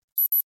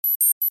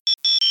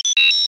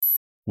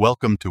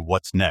Welcome to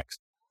What's Next,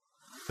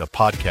 the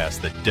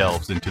podcast that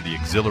delves into the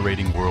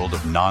exhilarating world of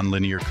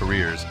nonlinear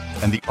careers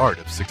and the art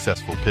of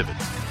successful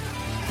pivots.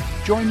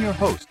 Join your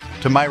host,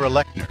 Tamara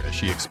Lechner, as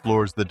she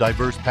explores the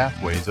diverse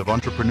pathways of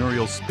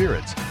entrepreneurial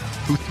spirits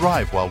who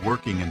thrive while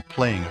working and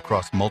playing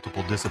across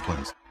multiple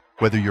disciplines.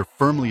 Whether you're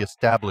firmly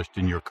established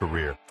in your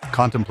career,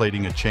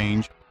 contemplating a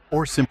change,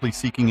 or simply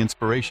seeking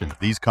inspiration,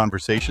 these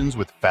conversations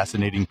with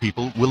fascinating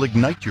people will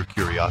ignite your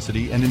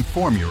curiosity and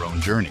inform your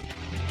own journey.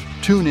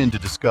 Tune in to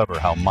discover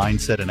how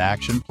mindset and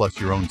action plus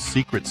your own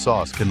secret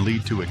sauce can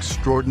lead to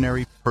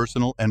extraordinary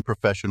personal and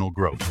professional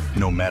growth,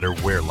 no matter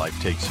where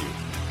life takes you.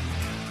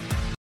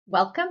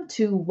 Welcome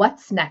to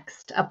What's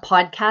Next, a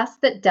podcast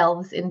that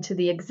delves into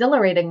the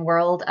exhilarating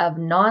world of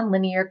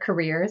nonlinear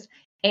careers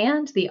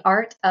and the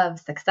art of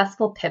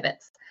successful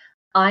pivots.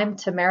 I'm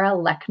Tamara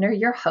Lechner,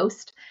 your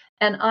host,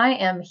 and I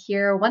am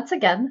here once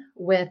again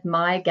with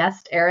my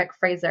guest, Eric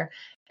Fraser.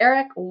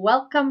 Eric,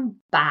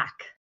 welcome back.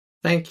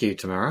 Thank you,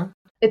 Tamara.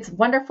 It's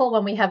wonderful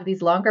when we have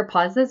these longer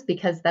pauses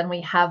because then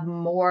we have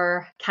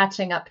more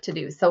catching up to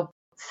do. So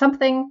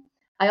something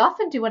I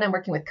often do when I'm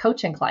working with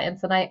coaching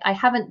clients, and I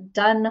haven't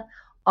done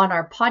on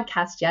our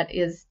podcast yet,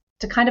 is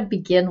to kind of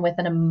begin with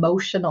an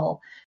emotional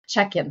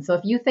check-in. So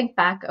if you think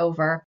back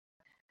over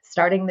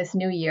starting this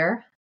new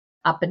year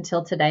up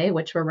until today,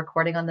 which we're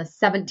recording on the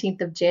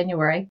 17th of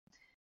January,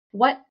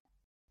 what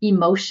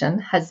emotion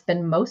has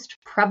been most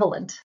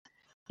prevalent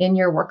in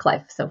your work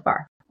life so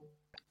far?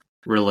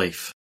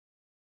 Relief.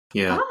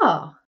 Yeah.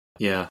 Oh.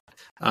 Yeah.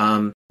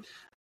 I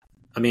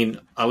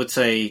would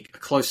say a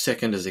close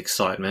second is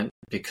excitement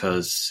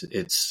because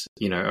it's,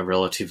 a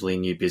relatively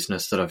new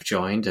business that I've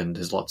joined and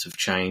there's lots of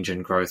change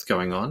and growth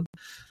going on.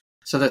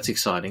 So that's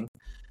exciting.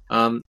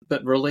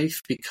 But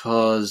relief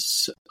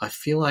because I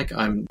feel like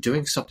I'm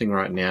doing something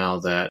right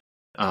now that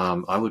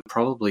I would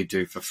probably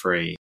do for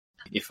free.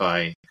 If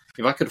I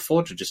could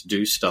afford to just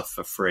do stuff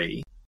for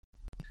free,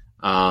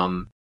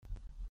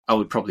 I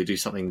would probably do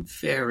something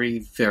very,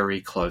 very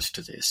close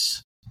to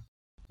this,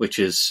 which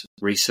is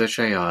research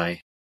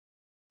AI,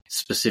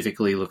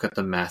 specifically look at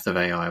the math of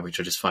AI, which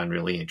I just find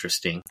really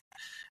interesting,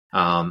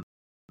 and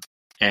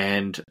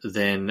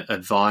then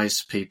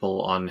advise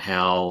people on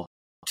how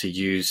to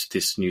use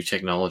this new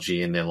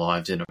technology in their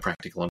lives in a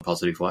practical and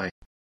positive way.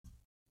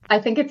 I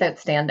think it's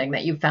outstanding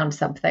that you found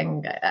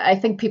something. I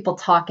think people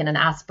talk in an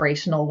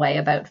aspirational way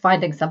about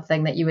finding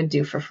something that you would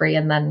do for free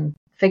and then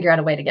figure out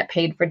a way to get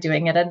paid for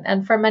doing it.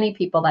 And for many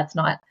people, that's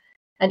not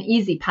an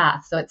easy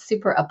path. So it's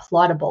super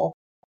applaudable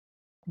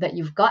that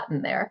you've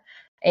gotten there.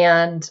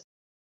 And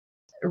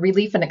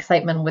relief and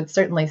excitement would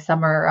certainly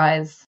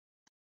summarize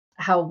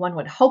how one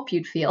would hope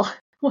you'd feel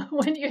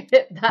when you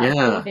hit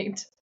that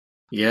point.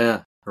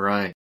 Yeah,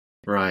 right,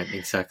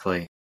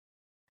 exactly.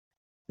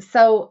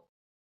 So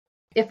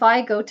if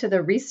I go to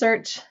the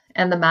research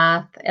and the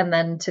math and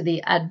then to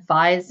the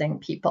advising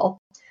people,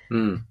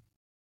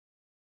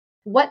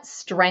 what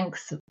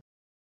strengths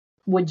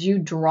would you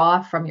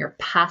draw from your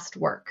past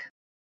work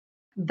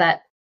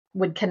that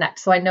would connect?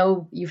 So I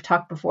know you've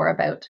talked before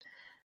about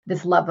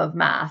this love of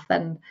math,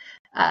 and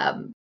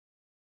I'm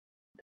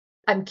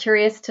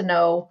curious to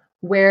know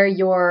where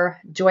your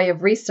joy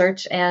of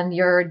research and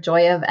your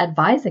joy of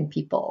advising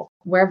people,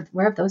 where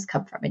have those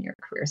come from in your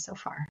career so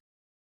far?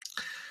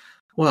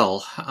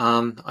 Well,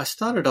 I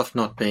started off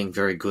not being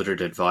very good at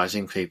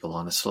advising people,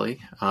 honestly.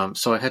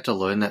 So I had to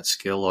learn that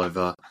skill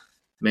over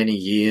many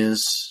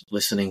years,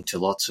 listening to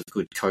lots of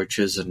good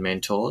coaches and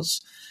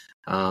mentors.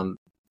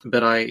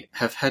 But I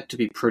have had to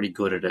be pretty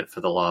good at it for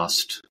the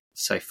last,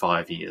 say,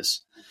 5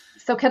 years.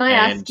 So can I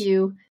ask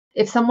you,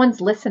 if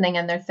someone's listening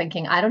and they're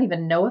thinking, I don't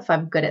even know if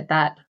I'm good at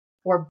that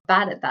or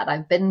bad at that,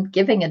 I've been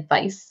giving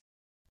advice,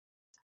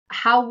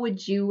 how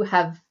would you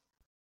have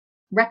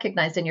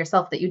recognized in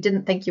yourself that you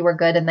didn't think you were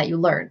good and that you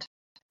learned?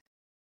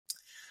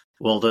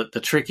 Well, the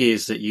trick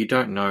is that you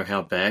don't know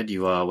how bad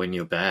you are when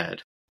you're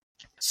bad.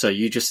 So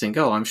you just think,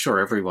 oh, I'm sure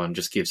everyone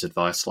just gives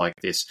advice like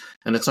this.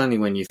 And it's only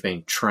when you've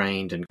been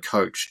trained and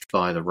coached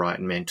by the right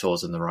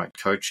mentors and the right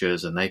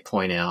coaches, and they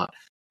point out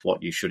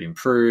what you should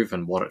improve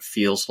and what it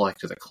feels like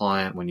to the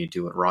client when you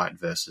do it right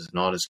versus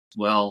not as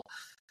well.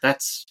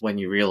 That's when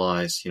you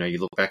realize, you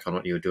look back on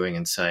what you were doing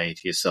and say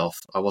to yourself,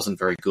 I wasn't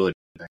very good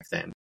back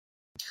then.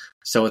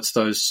 So it's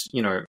those,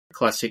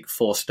 classic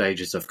 4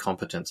 stages of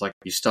competence. Like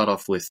you start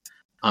off with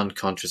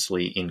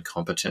unconsciously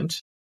incompetent.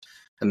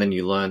 And then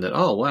you learn that,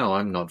 oh, wow,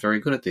 I'm not very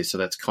good at this. So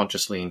that's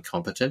consciously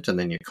incompetent. And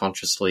then you're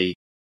consciously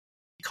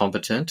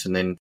competent. And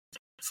then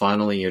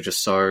finally, you're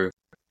just so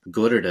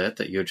good at it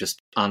that you're just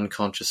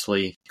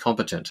unconsciously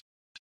competent.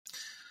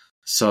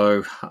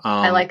 So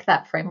I like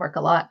that framework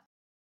a lot.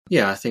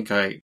 Yeah, I think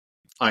I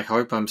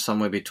hope I'm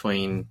somewhere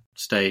between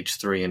stage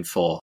 3 and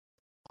 4.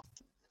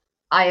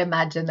 I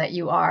imagine that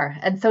you are.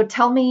 And so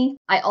tell me,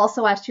 I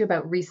also asked you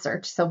about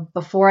research. So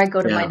before I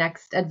go to my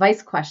next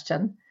advice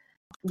question,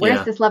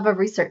 where's this love of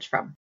research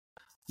from?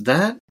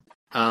 That,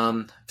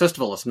 first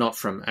of all, it's not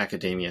from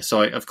academia.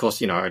 So, of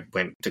course, I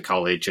went to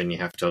college and you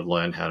have to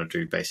learn how to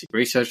do basic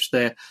research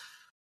there.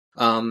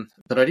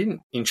 But I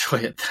didn't enjoy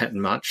it that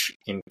much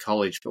in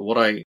college. But what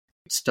I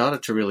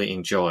started to really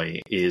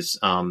enjoy is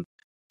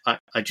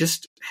I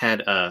just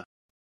had a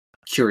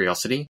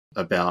curiosity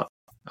about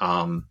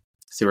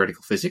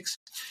theoretical physics.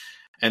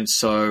 And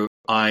so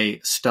I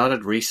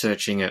started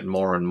researching it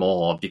more and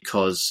more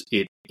because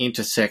it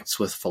intersects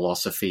with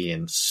philosophy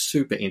in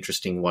super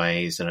interesting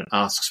ways, and it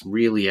asks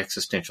really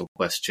existential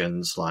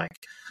questions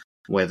like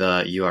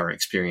whether you are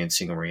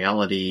experiencing a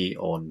reality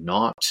or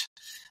not.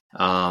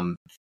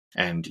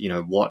 And,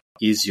 what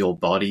is your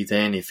body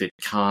then if it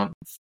can't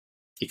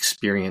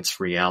experience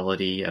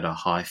reality at a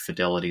high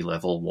fidelity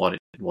level?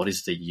 What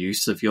is the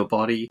use of your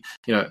body?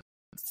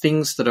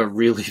 Things that are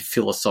really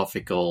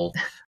philosophical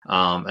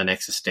and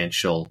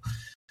existential.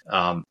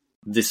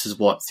 This is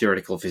what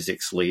theoretical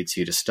physics leads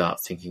you to start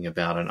thinking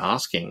about and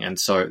asking. And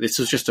so this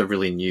was just a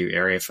really new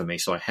area for me.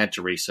 So I had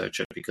to research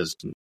it because,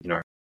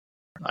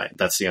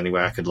 that's the only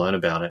way I could learn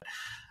about it.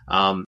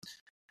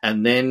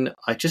 And then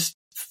I just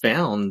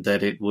found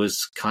that it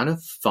was kind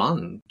of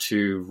fun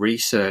to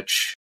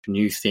research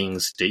new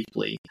things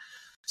deeply.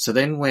 So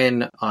then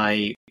when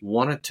I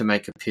wanted to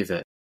make a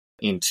pivot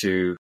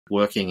into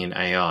working in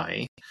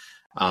AI,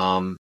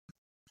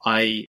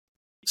 I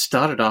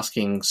started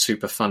asking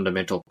super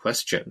fundamental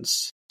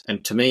questions.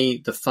 And to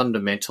me, the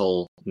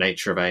fundamental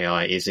nature of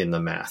AI is in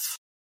the math.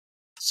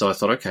 So I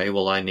thought, okay,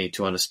 well, I need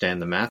to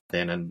understand the math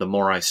then. And the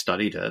more I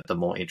studied it, the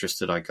more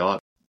interested I got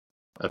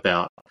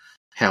about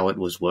how it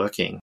was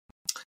working.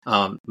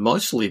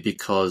 Mostly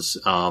because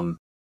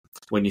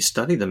when you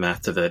study the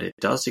math of it, it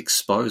does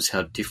expose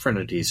how different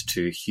it is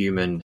to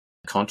human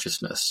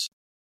consciousness.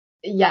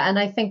 Yeah, and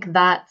I think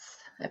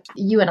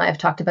you and I have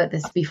talked about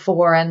this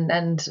before,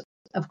 and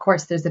of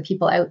course there's the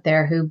people out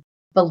there who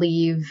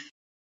believe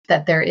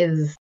that there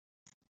is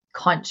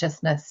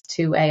consciousness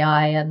to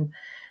AI, and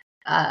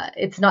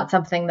it's not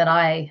something that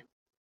I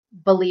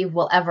believe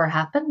will ever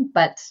happen,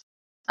 but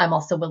I'm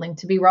also willing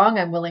to be wrong.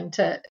 I'm willing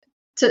to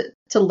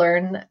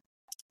learn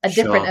a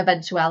different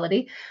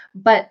eventuality.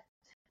 But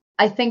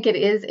I think it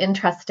is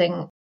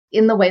interesting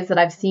in the ways that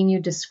I've seen you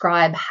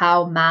describe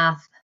how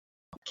math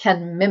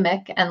can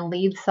mimic and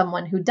lead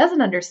someone who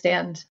doesn't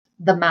understand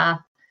the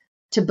math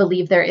to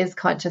believe there is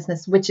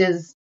consciousness, which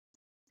is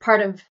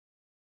part of,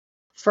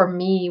 for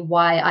me,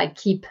 why I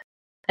keep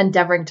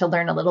endeavoring to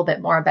learn a little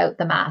bit more about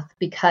the math,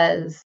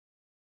 because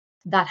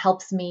that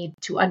helps me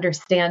to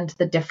understand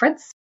the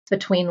difference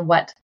between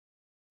what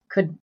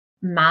could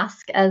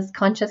mask as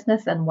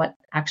consciousness and what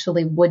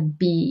actually would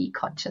be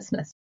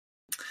consciousness.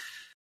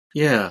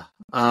 Yeah.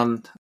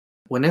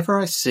 Whenever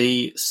I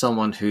see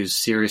someone who's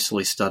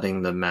seriously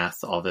studying the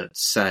math of it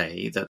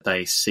say that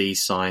they see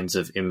signs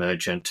of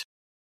emergent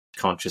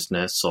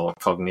consciousness or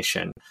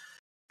cognition,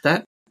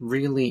 that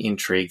really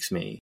intrigues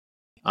me.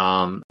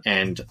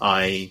 And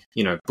I,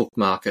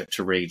 bookmark it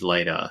to read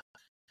later,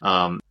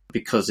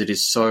 because it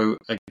is so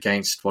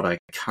against what I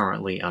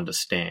currently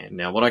understand.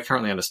 Now, what I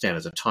currently understand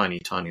is a tiny,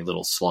 tiny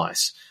little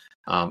slice.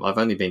 I've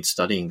only been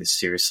studying this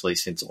seriously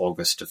since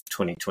August of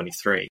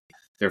 2023.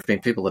 There have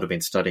been people that have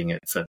been studying it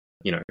for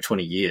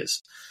 20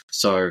 years.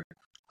 So,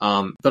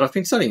 but I've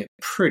been studying it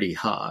pretty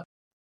hard.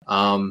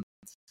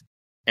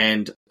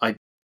 And I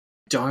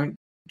don't,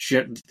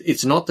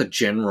 it's not the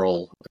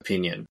general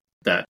opinion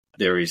that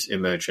there is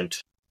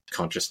emergent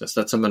consciousness.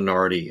 That's a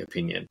minority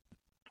opinion.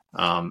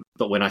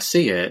 But when I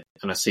see it,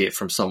 and I see it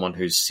from someone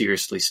who's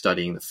seriously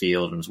studying the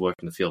field and has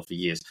worked in the field for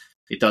years,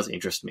 it does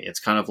interest me. It's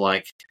kind of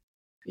like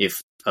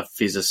if a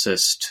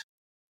physicist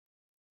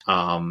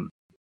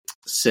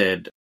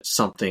said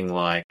something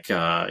like,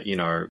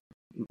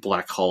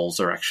 black holes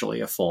are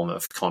actually a form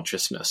of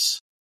consciousness.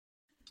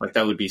 Like,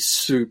 that would be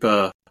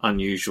super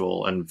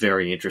unusual and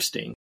very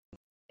interesting.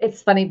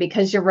 It's funny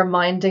because you're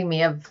reminding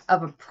me of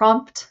a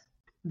prompt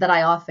that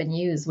I often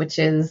use, which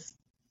is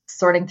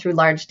sorting through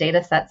large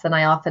data sets. And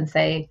I often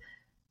say,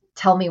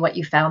 tell me what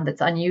you found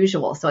that's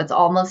unusual. So it's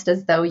almost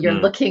as though you're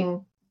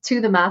looking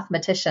to the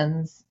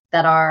mathematicians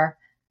that are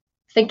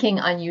thinking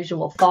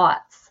unusual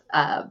thoughts,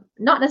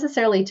 not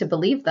necessarily to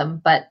believe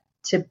them, but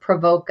to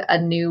provoke a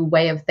new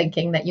way of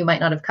thinking that you might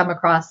not have come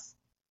across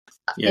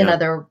in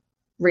other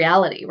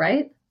reality,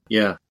 right?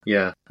 Yeah,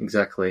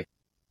 exactly.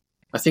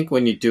 I think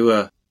when you do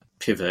a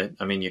pivot,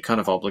 I mean, you're kind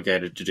of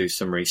obligated to do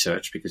some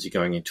research because you're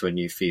going into a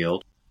new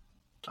field.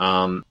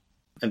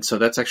 And so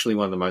that's actually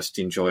one of the most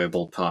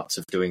enjoyable parts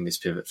of doing this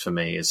pivot for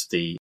me is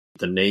the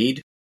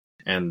need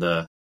and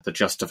the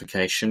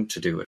justification to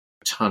do a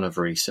ton of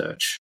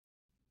research.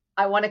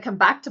 I want to come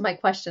back to my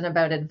question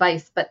about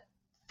advice, but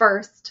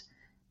first,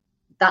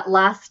 that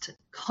last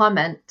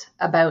comment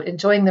about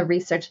enjoying the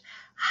research,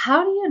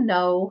 how do you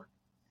know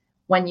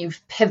when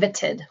you've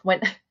pivoted?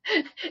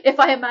 If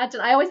I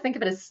imagine, I always think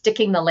of it as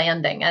sticking the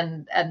landing.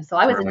 And so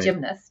I was a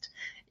gymnast.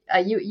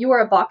 You were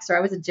a boxer.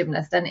 I was a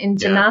gymnast. And in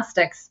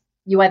gymnastics,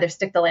 you either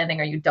stick the landing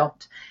or you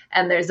don't.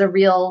 And there's a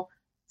real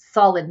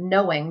solid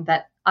knowing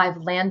that I've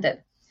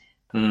landed.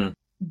 Do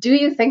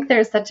you think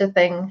there's such a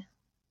thing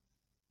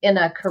in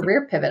a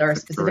career pivot or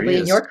specifically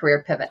in your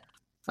career pivot?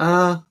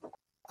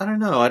 I don't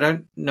know. I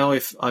don't know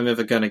if I'm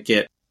ever going to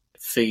get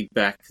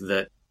feedback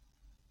that,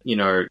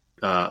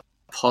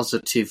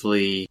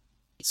 positively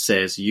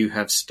says you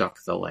have stuck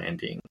the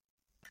landing.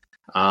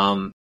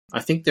 I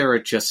think there are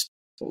just,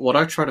 what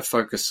I try to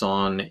focus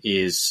on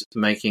is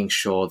making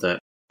sure that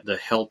the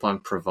help I'm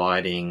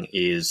providing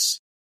is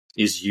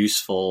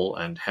useful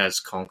and has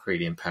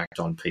concrete impact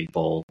on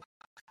people.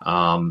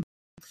 And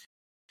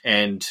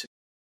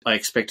I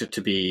expect it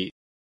to be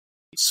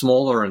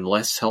smaller and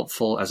less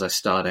helpful as I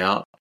start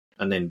out,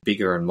 and then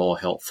bigger and more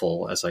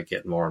helpful as I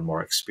get more and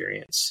more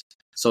experience.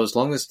 So as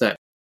long as that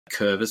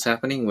curve is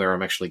happening where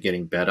I'm actually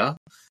getting better,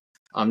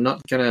 I'm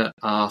not going to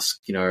ask,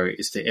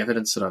 is there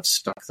evidence that I've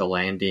stuck the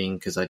landing?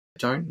 Because I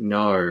don't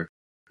know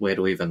where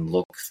to even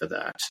look for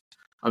that.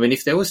 I mean,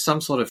 if there was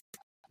some sort of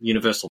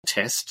universal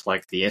test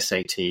like the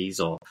SATs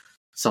or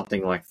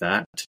something like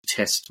that to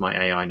test my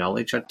AI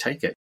knowledge, I'd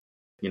take it.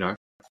 There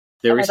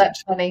isn't.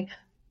 That's funny.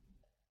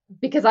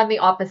 Because I'm the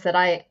opposite.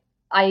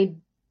 I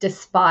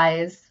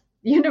despise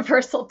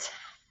universal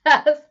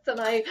tests,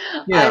 and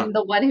I'm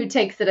the one who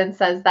takes it and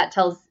says that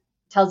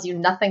tells you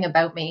nothing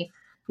about me,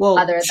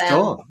 other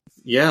than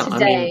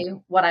today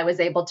what I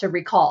was able to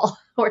recall,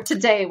 or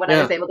today what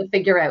I was able to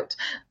figure out.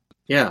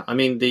 Yeah, I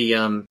mean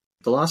the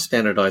last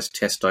standardized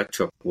test I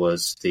took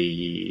was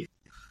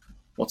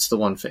what's the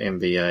one for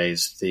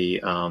MBAs?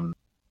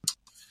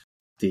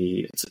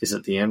 Is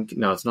it the M?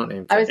 No, it's not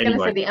MCAT. I was going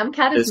to say the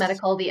MCAT is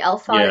medical, the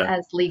LSAT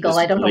as legal.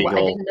 I don't know. I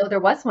didn't know there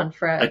was one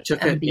for I took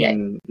MBA. it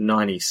in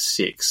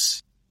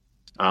 96.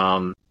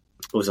 It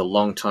was a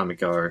long time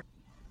ago.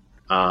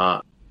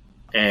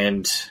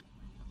 And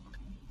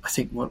I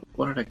think, what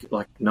did I get?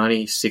 Like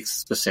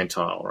 96th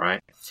percentile,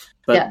 right?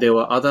 But there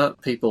were other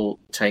people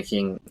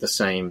taking the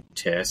same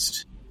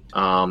test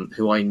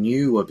who I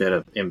knew were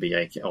better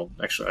MBA. Oh,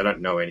 actually, I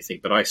don't know anything,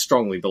 but I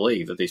strongly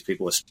believe that these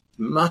people were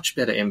much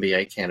better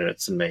MBA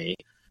candidates than me,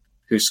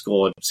 who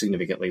scored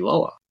significantly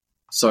lower.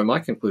 So my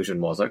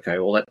conclusion was, okay,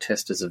 well, that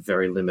test is of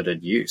very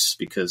limited use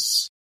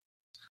because,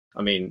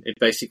 I mean, it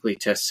basically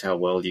tests how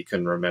well you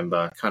can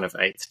remember kind of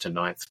 8th to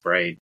 9th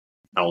grade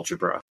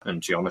algebra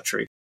and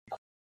geometry.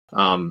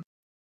 I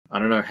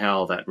don't know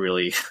how that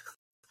really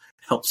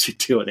helps you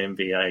do an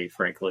MBA,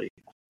 frankly.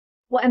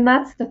 Well, and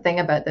that's the thing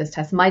about those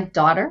tests. My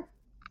daughter,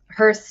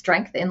 her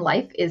strength in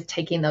life is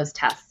taking those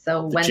tests.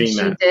 So when she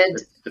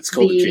did... It's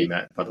called the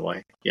GMAT, by the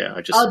way. Yeah,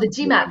 the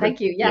GMAT.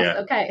 Thank you. Yes,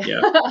 okay.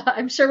 Yeah.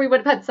 I'm sure we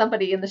would have had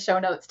somebody in the show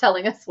notes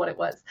telling us what it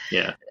was.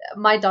 Yeah.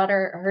 My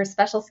daughter, her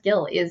special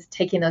skill is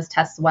taking those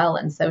tests well.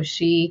 And so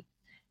she,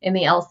 in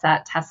the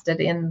LSAT,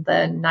 tested in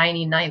the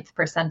 99th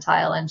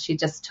percentile, and she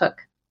just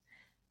took,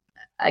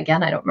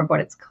 again, I don't remember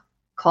what it's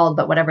called,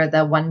 but whatever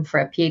the one for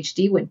a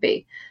PhD would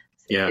be.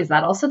 Yeah. Is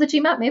that also the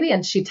GMAT maybe?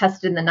 And she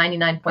tested in the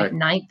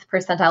 99.9th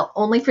percentile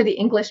only for the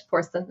English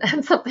portion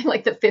and something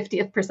like the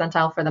 50th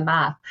percentile for the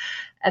math.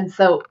 And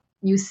so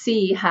you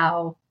see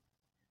how,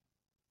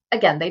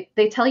 again,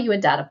 they tell you a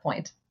data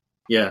point.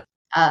 Yeah.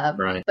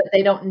 Right. But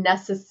they don't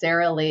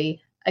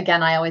necessarily,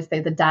 again, I always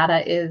say the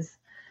data is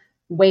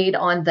weighed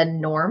on the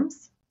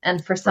norms.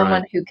 And for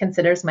someone who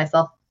considers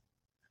myself,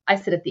 I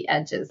sit at the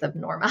edges of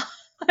normal.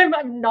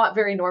 I'm not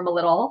very normal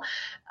at all.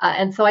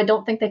 And so I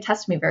don't think they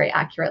test me very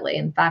accurately.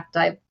 In fact,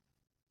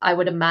 I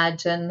would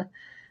imagine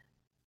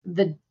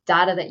the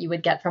data that you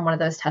would get from one of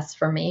those tests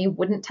for me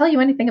wouldn't tell you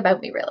anything about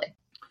me, really.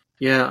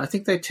 Yeah, I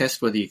think they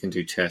test whether you can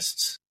do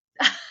tests.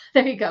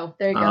 There you go.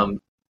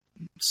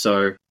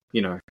 So,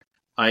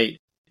 I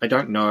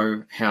don't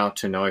know how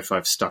to know if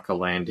I've stuck a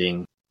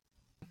landing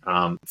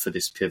for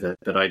this pivot,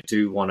 but I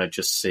do want to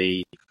just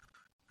see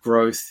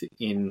growth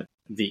in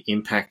the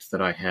impact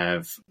that I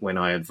have when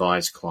I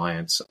advise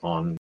clients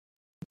on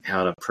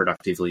how to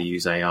productively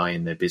use AI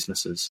in their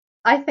businesses.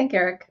 I think,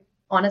 Eric,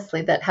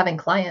 honestly, that having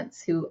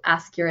clients who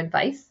ask your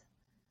advice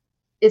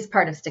is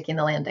part of sticking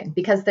the landing,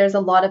 because there's a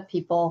lot of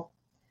people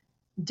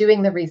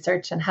doing the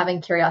research and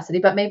having curiosity,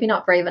 but maybe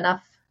not brave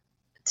enough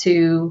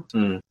to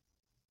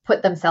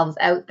put themselves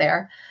out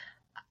there.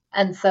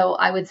 And so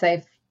I would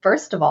say,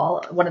 first of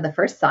all, one of the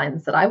first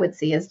signs that I would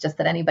see is just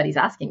that anybody's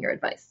asking your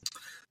advice.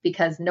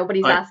 Because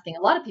nobody's asking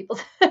a lot of people's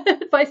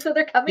advice, so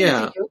they're coming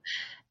to you.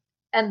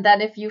 And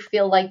then if you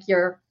feel like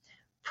you're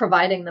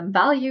providing them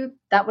value,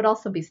 that would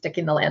also be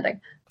sticking the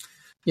landing.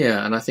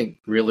 Yeah, and I think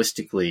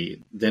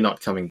realistically, they're not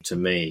coming to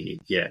me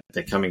yet.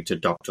 They're coming to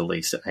Dr.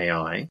 Lisa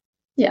AI.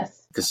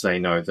 Yes. Because they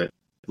know that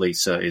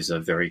Lisa is a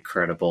very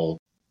credible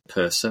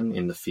person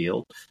in the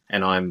field,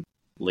 and I'm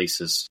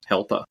Lisa's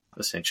helper,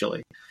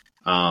 essentially.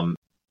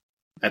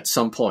 At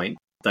some point,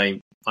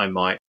 I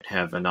might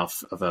have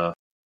enough of a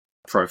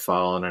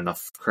profile and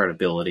enough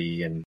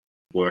credibility and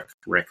work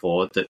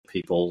record that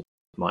people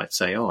might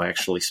say, I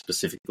actually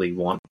specifically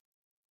want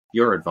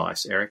your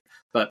advice, Eric.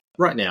 But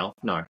right now,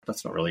 no,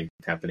 that's not really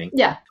happening.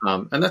 Yeah.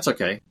 And that's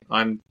okay.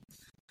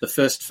 The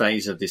first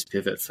phase of this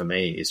pivot for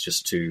me is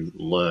just to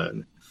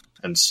learn.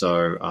 And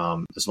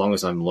so as long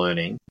as I'm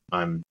learning,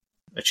 I'm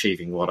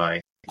achieving what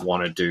I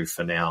want to do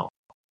for now.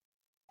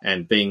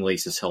 And being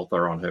Lisa's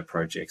helper on her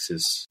projects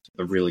is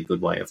a really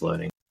good way of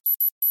learning.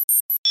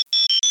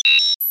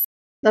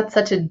 That's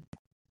such a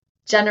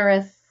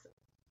generous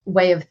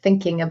way of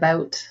thinking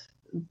about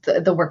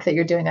the work that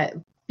you're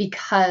doing,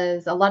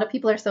 because a lot of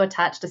people are so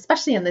attached,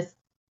 especially in this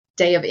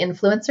day of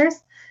influencers,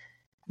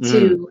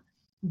 to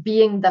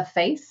being the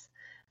face.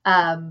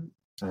 And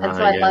so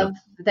I love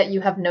that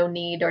you have no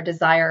need or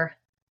desire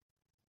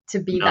to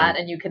be that,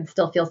 and you can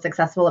still feel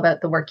successful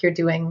about the work you're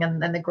doing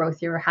and the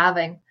growth you're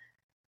having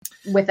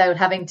without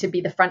having to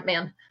be the front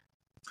man.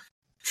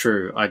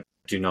 True. I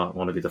do not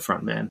want to be the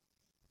front man.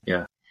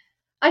 Yeah.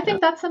 I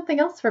think that's something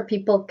else for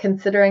people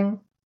considering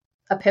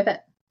a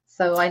pivot.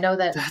 So I know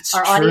that that's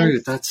our true.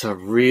 audience... That's a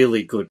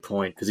really good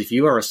point, because if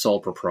you are a sole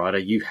proprietor,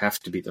 you have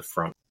to be the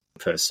front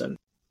person.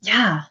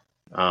 Yeah.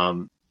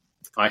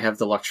 I have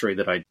the luxury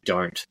that I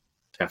don't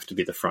have to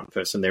be the front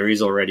person. There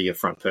is already a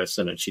front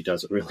person, and she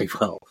does it really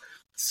well.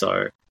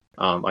 So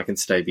I can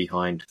stay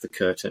behind the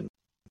curtain.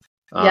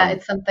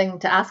 It's something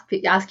to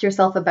ask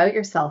yourself about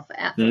yourself.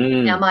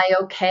 Am I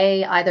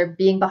okay either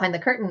being behind the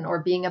curtain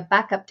or being a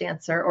backup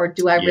dancer, or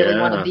do I really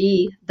want to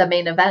be the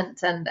main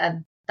event?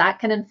 And that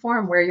can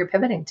inform where you're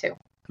pivoting to.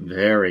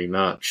 Very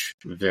much.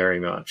 Very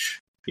much.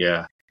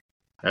 Yeah,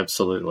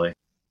 absolutely.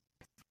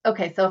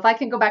 Okay, so if I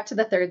can go back to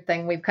the third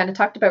thing, we've kind of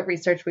talked about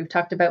research, we've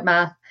talked about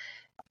math.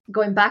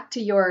 Going back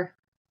to your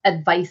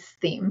advice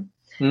theme,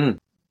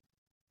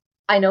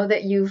 I know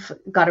that you've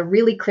got a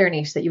really clear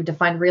niche that you've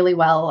defined really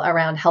well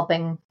around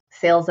helping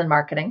sales and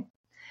marketing.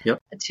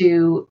 Yep.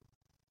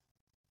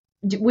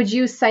 Would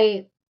you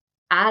say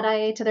add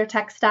IA to their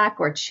tech stack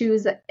or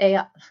choose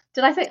AI?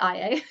 Did I say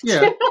IA?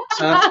 Yeah.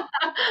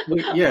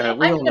 We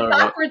I'm all know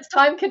backwards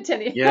time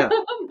continuum. Yeah.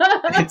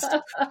 It's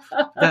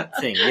that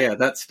thing. Yeah,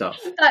 that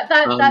stuff.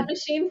 That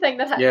machine thing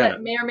that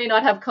may or may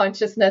not have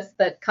consciousness,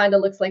 that kind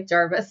of looks like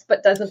Jarvis,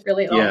 but doesn't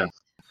really at all. Yeah.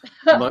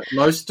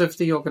 Most of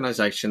the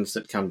organizations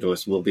that come to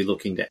us will be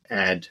looking to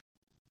add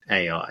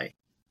AI,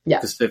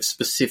 because they've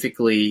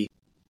specifically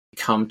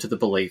come to the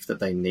belief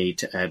that they need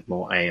to add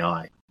more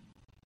AI.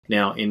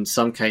 Now, in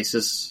some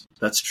cases,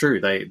 that's true.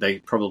 They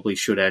probably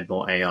should add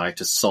more AI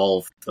to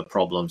solve the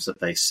problems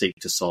that they seek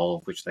to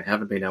solve, which they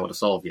haven't been able to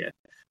solve yet.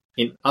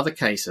 In other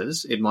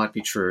cases, it might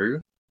be true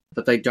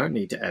that they don't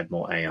need to add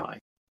more AI.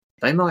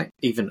 They might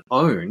even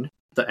own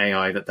the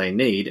AI that they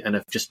need and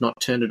have just not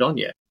turned it on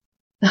yet.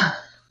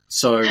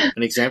 So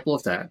an example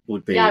of that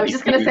would be... Yeah, I was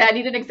just going to say, I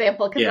need an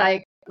example, because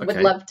I would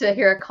love to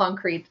hear a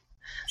concrete.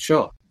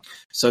 Sure.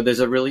 So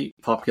there's a really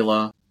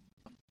popular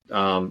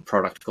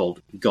product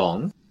called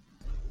Gong,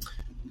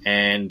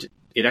 and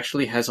it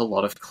actually has a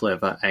lot of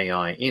clever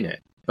AI in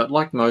it. But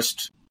like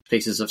most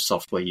pieces of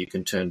software, you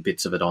can turn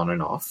bits of it on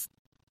and off.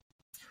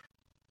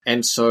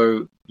 And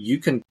so you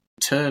can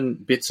turn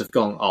bits of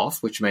Gong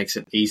off, which makes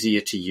it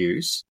easier to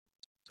use,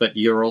 but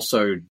you're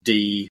also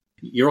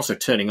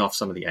turning off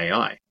some of the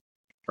AI.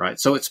 Right.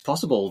 So it's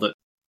possible that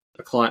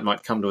a client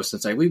might come to us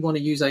and say, we want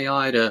to use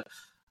AI to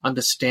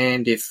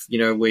understand if,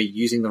 we're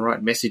using the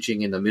right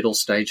messaging in the middle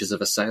stages of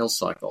a sales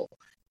cycle.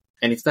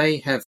 And if they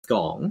have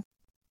Gong,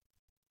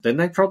 then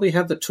they probably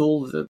have the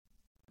tool that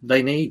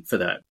they need for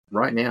that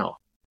right now.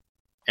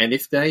 And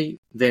if they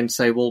then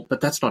say, well,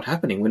 but that's not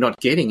happening, we're not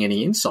getting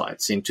any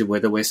insights into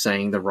whether we're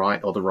saying the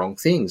right or the wrong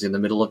things in the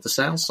middle of the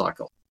sales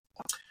cycle,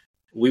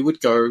 we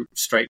would go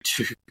straight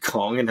to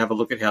Gong and have a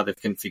look at how they've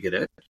configured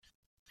it,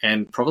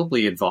 and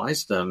probably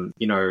advise them,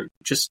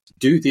 just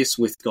do this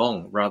with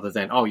Gong rather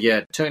than,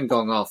 turn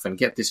Gong off and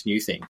get this new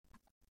thing.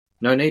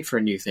 No need for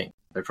a new thing.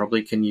 They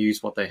probably can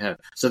use what they have.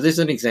 So there's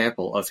an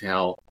example of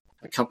how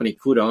a company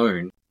could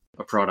own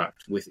a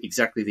product with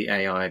exactly the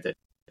AI that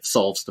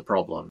solves the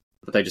problem,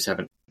 but they just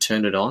haven't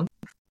turned it on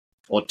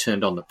or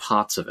turned on the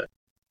parts of it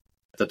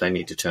that they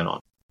need to turn on.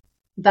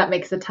 That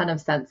makes a ton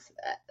of sense.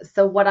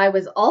 So what I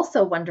was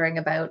also wondering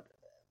about,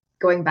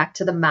 going back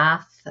to the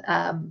math,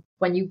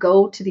 when you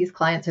go to these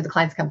clients or the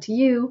clients come to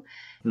you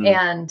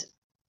and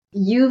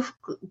you've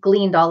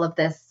gleaned all of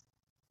this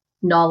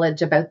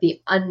knowledge about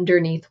the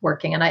underneath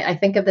working. And I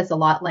think of this a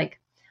lot like,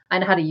 I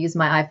know how to use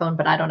my iPhone,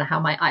 but I don't know how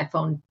my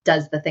iPhone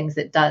does the things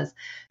it does.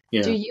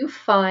 Yeah. Do you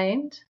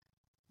find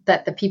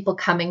that the people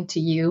coming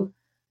to you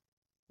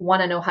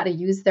want to know how to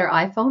use their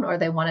iPhone, or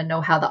they want to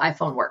know how the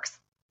iPhone works?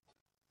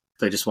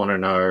 They just want to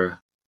know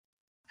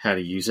how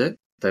to use it.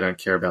 They don't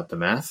care about the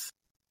math.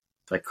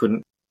 They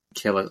couldn't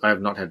care less. I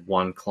have not had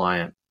one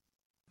client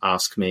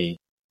ask me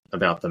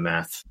about the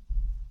math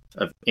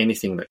of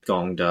anything that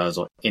Gong does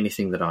or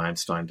anything that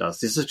Einstein does.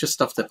 This is just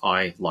stuff that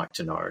I like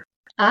to know.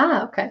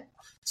 Ah, okay.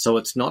 So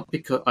it's not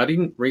because I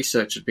didn't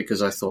research it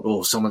because I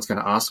thought, someone's going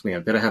to ask me. I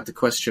better have the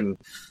question,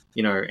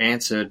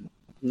 answered.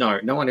 No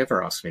one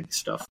ever asks me this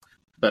stuff,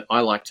 but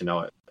I like to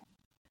know it.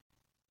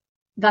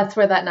 That's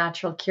where that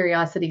natural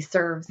curiosity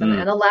serves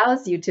and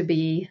allows you to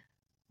be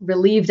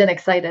relieved and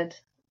excited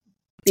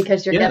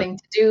because you're getting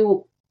to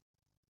do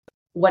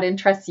what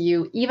interests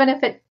you, even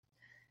if it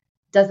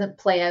doesn't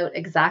play out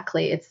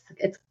exactly. It's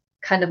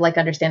kind of like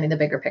understanding the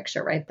bigger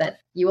picture, right? That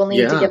you only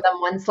need to give them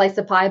one slice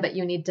of pie, but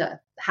you need to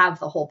have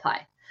the whole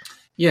pie.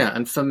 Yeah,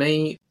 and for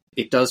me,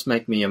 it does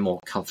make me a more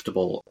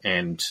comfortable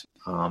and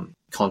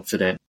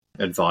confident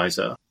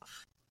advisor.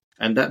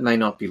 And that may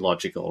not be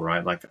logical,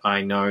 right? Like,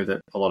 I know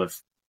that a lot of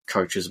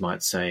coaches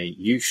might say,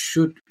 you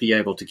should be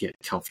able to get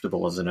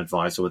comfortable as an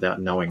advisor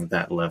without knowing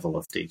that level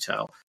of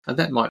detail. And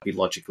that might be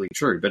logically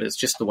true, but it's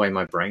just the way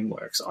my brain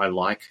works. I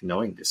like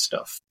knowing this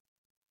stuff.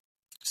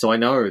 So I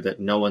know that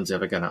no one's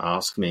ever going to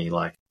ask me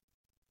like,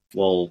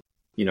 well,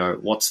 you know,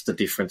 what's the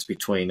difference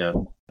between a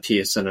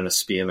Pearson and a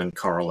Spearman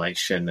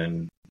correlation?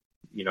 And,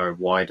 you know,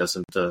 why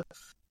doesn't the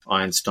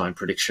Einstein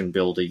prediction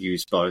builder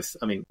use both?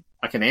 I mean,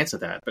 I can answer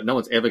that, but no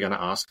one's ever going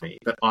to ask me.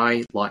 But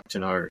I like to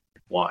know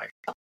why.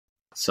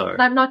 So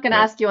I'm not going to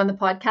ask you on the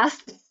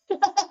podcast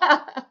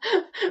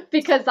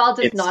because I'll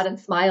just nod and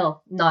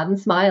smile.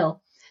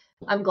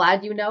 I'm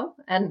glad you know.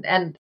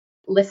 And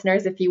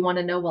listeners, if you want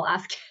to know, we'll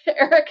ask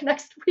Eric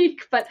next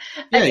week. But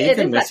yeah, you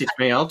can message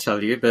me. I'll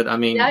tell you. But I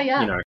mean,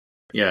 yeah. You know,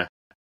 yeah.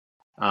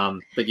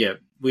 But yeah,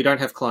 we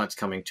don't have clients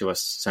coming to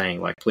us saying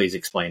like, please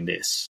explain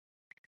this.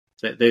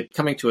 They're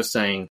coming to us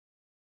saying,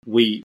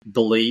 we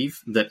believe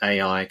that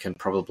AI can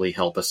probably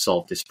help us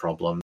solve this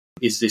problem.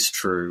 Is this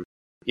true?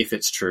 If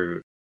it's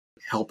true,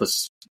 help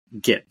us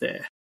get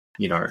there,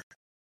 you know?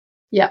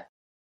 Yeah.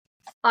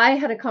 I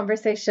had a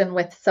conversation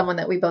with someone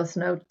that we both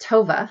know,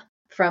 Tova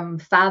from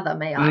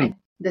Fathom AI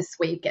this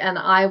week, and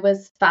I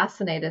was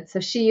fascinated. So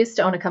she used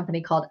to own a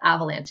company called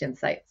Avalanche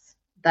Insights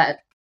that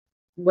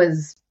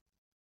was,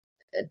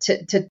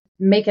 to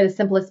make it as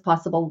simple as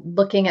possible,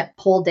 looking at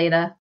poll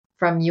data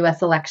from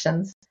US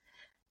elections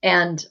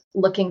and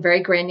looking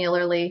very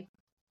granularly,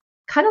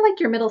 kind of like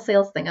your middle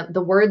sales thing,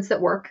 the words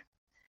that work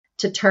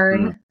to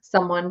turn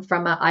someone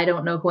from a, I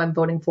don't know who I'm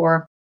voting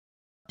for,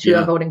 to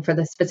a voting for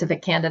the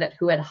specific candidate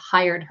who had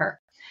hired her.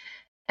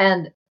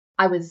 And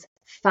I was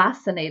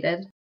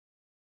fascinated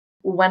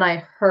when I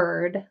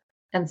heard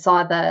and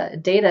saw the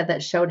data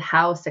that showed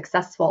how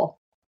successful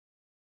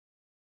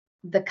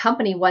the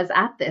company was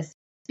at this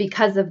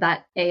because of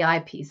that AI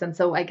piece. And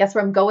so I guess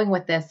where I'm going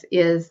with this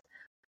is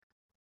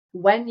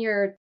when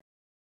you're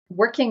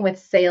working with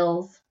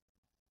sales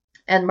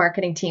and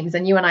marketing teams,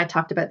 and you and I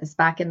talked about this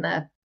back in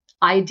the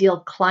ideal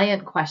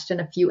client question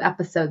a few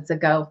episodes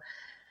ago,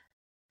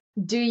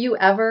 do you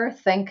ever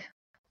think,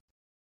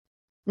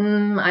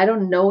 I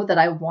don't know that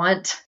I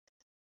want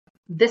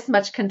this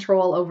much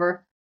control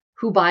over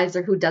who buys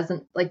or who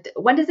doesn't? Like,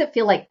 when does it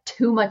feel like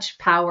too much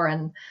power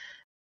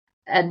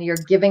and you're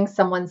giving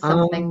someone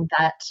something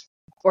that,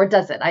 or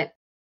does it?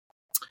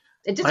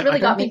 It just really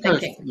got me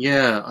thinking.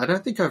 I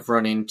don't think I've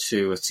run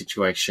into a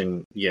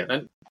situation yet.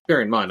 And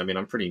bear in mind, I mean,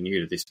 I'm pretty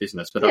new to this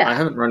business, but I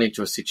haven't run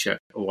into a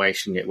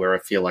situation yet where I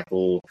feel like,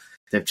 oh,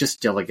 they've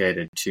just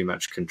delegated too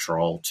much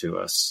control to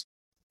us.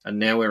 And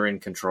now we're in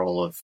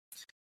control of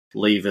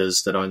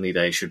levers that only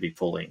they should be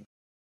pulling.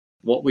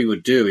 What we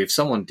would do, if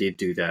someone did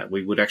do that,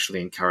 we would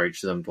actually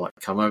encourage them to like,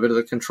 come over to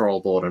the control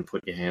board and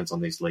put your hands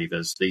on these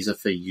levers. These are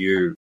for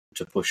you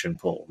to push and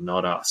pull,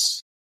 not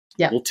us.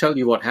 Yeah. We'll tell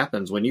you what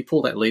happens. When you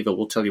pull that lever,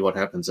 we'll tell you what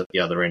happens at the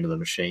other end of the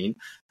machine,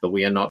 but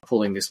we are not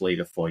pulling this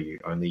lever for you.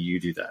 Only you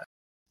do that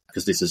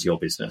because this is your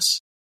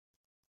business.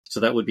 So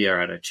that would be our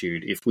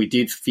attitude. If we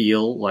did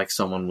feel like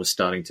someone was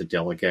starting to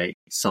delegate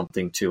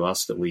something to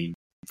us that we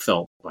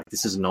felt like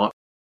this is not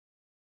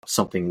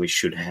something we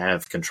should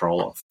have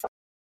control of.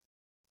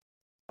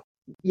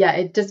 Yeah,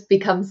 it just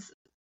becomes,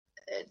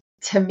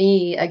 to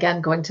me,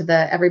 again, going to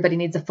the everybody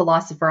needs a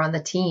philosopher on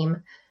the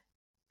team,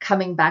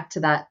 coming back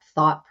to that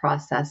thought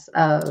process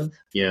of,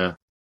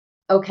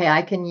 okay,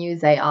 I can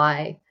use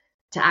AI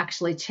to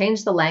actually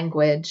change the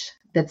language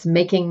that's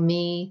making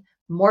me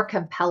more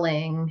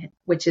compelling,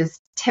 which is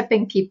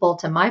tipping people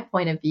to my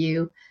point of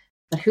view,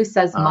 but who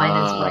says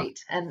mine is right?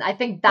 And I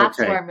think that's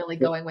where I'm really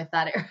going with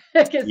that,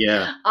 Eric.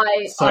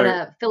 On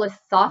a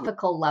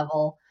philosophical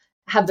level,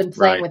 have been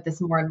playing with this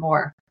more and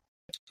more.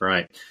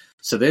 Right.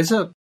 So there's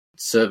a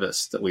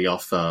service that we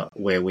offer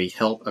where we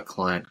help a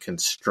client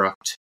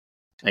construct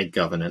a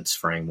governance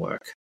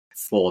framework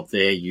for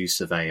their use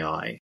of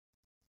AI.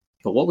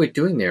 But what we're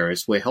doing there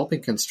is we're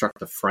helping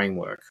construct a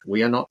framework.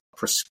 We are not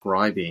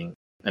prescribing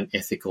an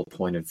ethical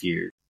point of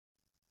view.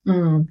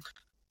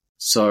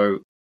 So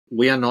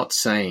we are not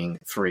saying,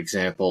 for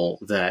example,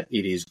 that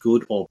it is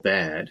good or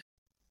bad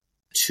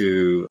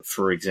to,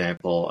 for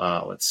example,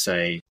 let's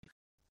say,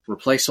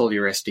 replace all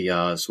your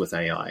SDRs with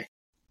AI.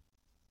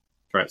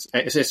 Right.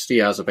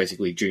 SDRs are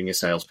basically junior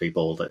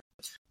salespeople that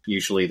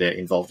usually they're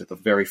involved at the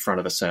very front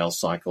of a sales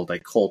cycle. They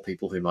call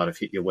people who might have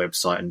hit your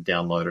website and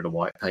downloaded a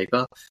white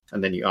paper.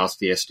 And then you ask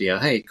the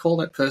SDR, hey, call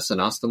that person,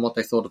 ask them what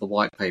they thought of the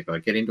white paper,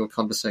 get into a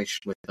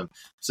conversation with them.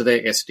 So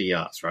they're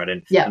SDRs, right?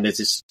 And there's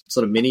this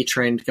sort of mini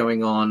trend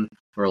going on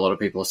where a lot of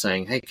people are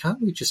saying, hey,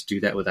 can't we just do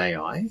that with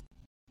AI?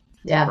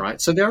 Yeah.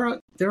 Right. So there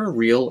are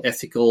real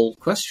ethical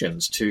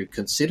questions to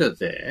consider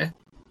there.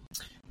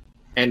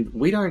 And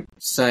we don't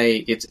say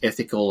it's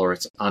ethical or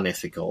it's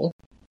unethical,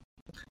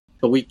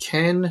 but we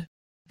can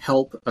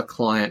help a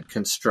client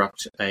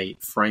construct a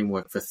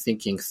framework for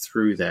thinking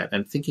through that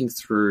and thinking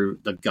through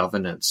the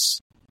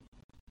governance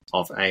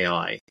of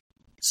AI.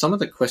 Some of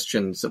the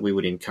questions that we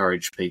would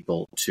encourage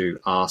people to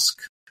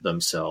ask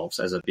themselves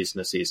as a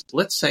business is,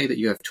 let's say that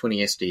you have 20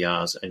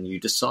 SDRs and you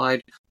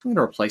decide, I'm going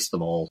to replace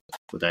them all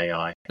with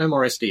AI. No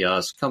more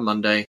SDRs. Come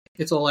Monday,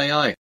 it's all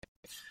AI.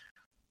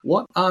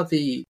 What are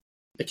the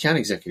account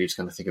executives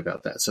going to think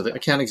about that? So the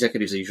account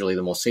executives are usually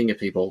the more senior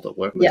people that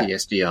work with the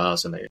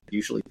SDRs, and they're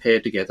usually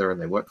paired together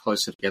and they work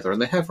closer together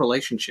and they have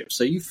relationships.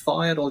 So you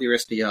fired all your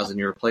SDRs and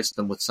you replaced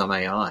them with some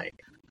AI.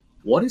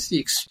 What is the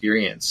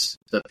experience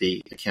that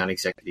the account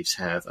executives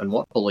have, and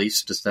what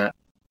beliefs does that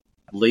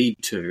lead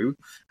to?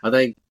 Are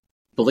they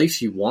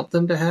beliefs you want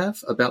them to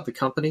have about the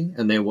company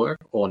and their work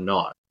or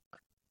not?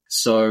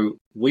 So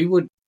we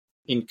would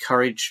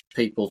encourage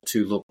people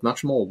to look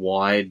much more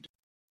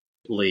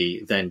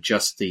widely than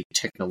just the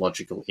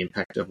technological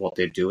impact of what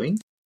they're doing.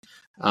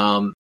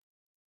 And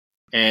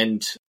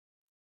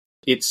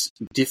it's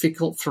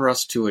difficult for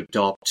us to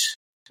adopt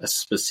a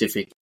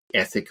specific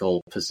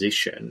ethical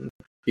position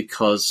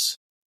because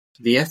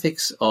the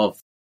ethics of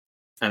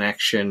an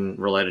action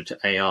related to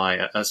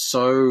AI are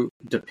so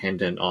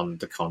dependent on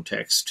the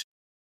context.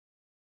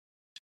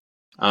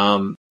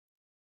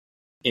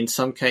 In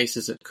some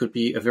cases, it could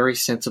be a very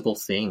sensible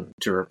thing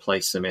to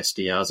replace some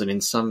SDRs, and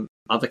in some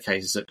other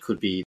cases, it could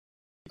be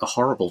a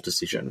horrible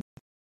decision.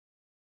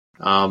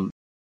 And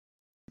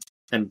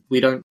we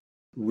don't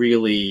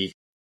really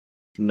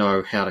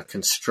know how to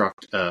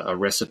construct a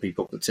recipe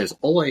book that says,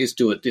 always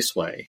do it this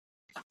way.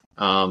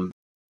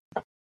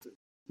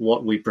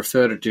 What we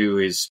prefer to do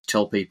is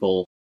tell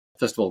people,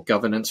 first of all,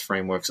 governance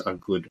frameworks are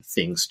good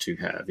things to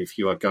have. If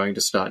you are going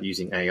to start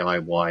using AI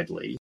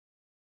widely,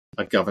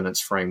 a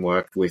governance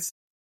framework with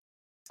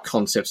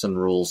concepts and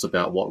rules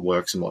about what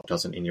works and what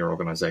doesn't in your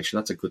organization,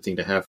 that's a good thing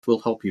to have. We'll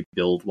help you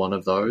build one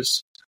of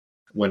those.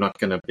 We're not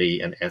going to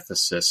be an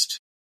ethicist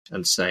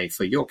and say,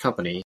 for your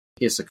company,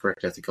 here's the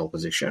correct ethical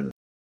position.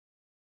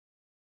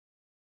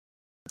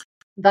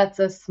 That's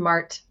a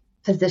smart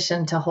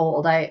position to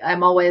hold.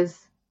 I'm always,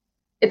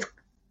 it's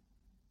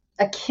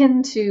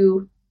akin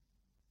to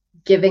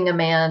giving a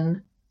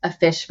man a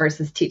fish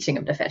versus teaching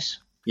him to fish.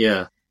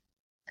 Yeah.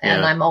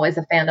 And I'm always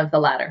a fan of the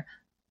latter.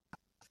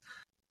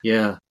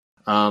 Yeah.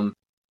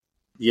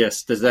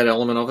 Yes, there's that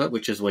element of it,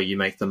 which is where you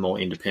make them more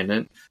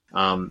independent.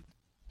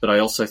 But I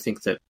also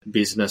think that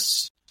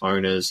business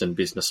owners and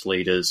business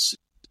leaders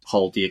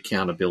hold the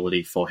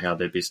accountability for how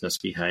their business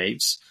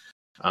behaves.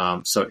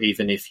 So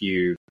even if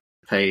you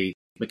pay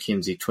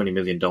McKinsey $20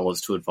 million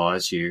to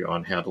advise you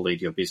on how to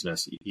lead your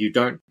business, you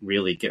don't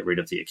really get rid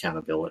of the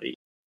accountability.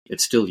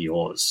 It's still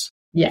yours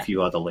if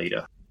you are the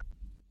leader.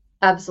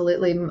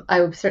 Absolutely.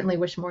 I would certainly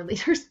wish more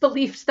leaders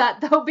believed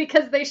that, though,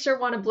 because they sure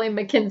want to blame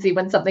McKinsey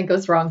when something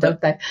goes wrong,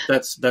 don't they?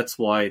 That's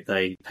why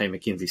they pay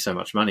McKinsey so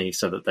much money,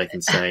 so that they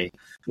can say,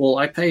 well,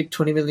 I paid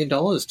 $20 million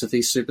to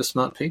these super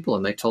smart people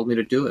and they told me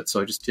to do it,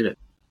 so I just did it.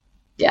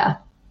 Yeah.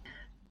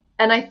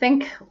 And I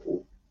think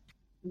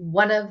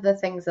one of the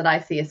things that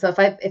I see is, so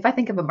if I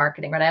think of a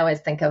marketing, right, I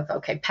always think of,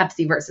 okay,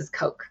 Pepsi versus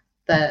Coke,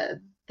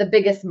 the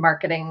biggest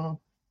marketing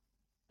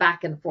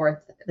back and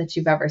forth that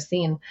you've ever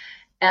seen.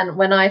 And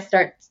when I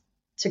start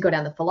to go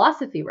down the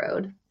philosophy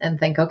road and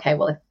think, okay,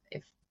 well,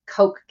 if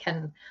Coke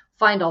can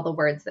find all the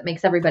words that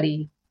makes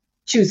everybody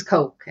choose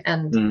Coke,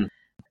 and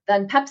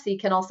then Pepsi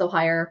can also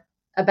hire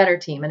a better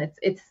team, and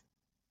it's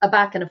a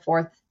back and a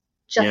forth,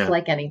 just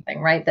like anything,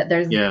 right? That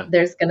there's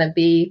going to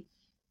be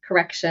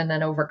correction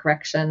and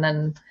overcorrection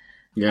and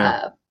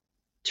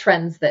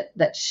trends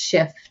that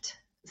shift.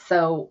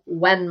 So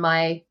and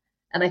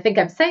I think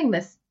I'm saying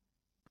this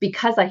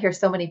because I hear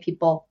so many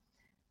people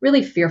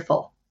really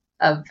fearful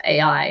of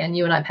AI, and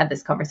you and I've had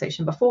this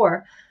conversation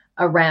before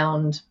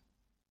around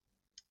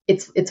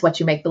it's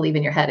what you make believe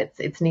in your head.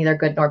 It's neither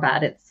good nor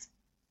bad.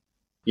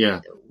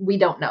 We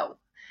don't know.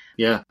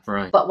 Yeah,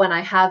 right. But when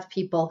I have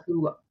people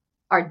who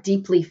are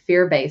deeply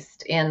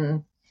fear-based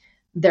in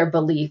their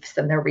beliefs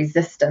and their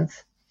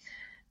resistance,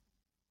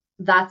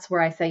 that's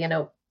where I say,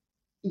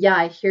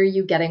 I hear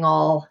you getting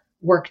all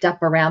worked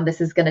up around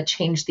this is going to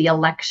change the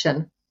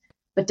election,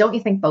 but don't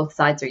you think both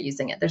sides are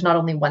using it? There's not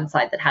only one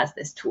side that has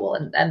this tool,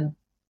 and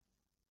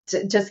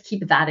to just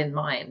keep that in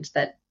mind,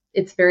 that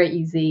it's very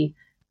easy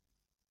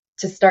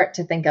to start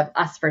to think of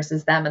us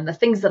versus them, and the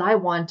things that I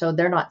want,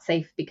 they're not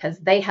safe because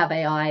they have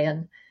AI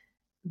and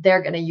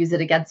they're going to use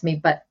it against me,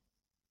 but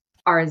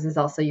ours is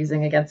also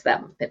using against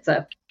them. It's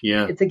a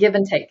give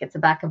and take. It's a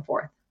back and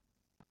forth.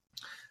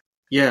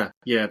 Yeah,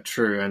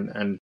 true.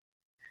 And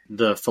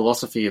the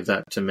philosophy of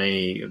that to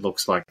me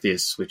looks like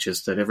this, which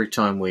is that every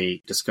time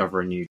we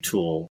discover a new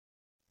tool,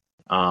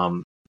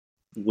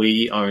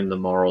 we own the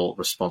moral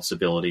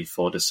responsibility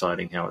for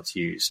deciding how it's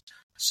used.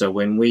 So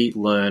when we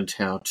learned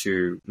how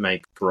to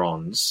make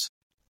bronze,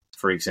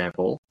 for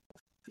example,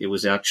 it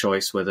was our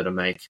choice whether to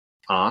make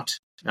art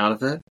out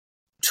of it,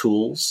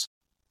 tools,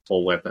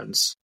 or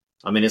weapons.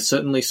 I mean, it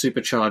certainly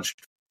supercharged,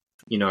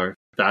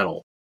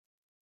 battle.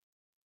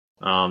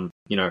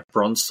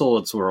 Bronze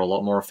swords were a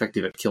lot more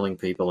effective at killing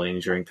people and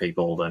injuring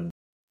people than,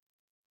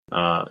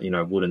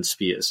 wooden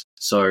spears.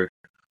 So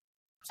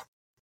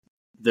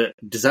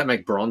does that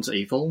make bronze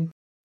evil?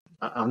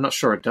 I'm not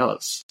sure it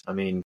does. I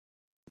mean,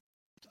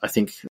 I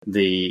think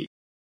the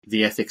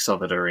the ethics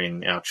of it are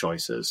in our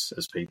choices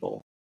as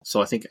people.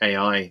 So I think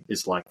AI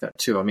is like that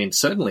too. I mean,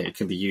 certainly it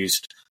can be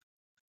used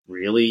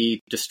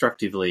really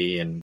destructively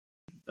and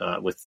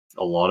with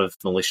a lot of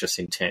malicious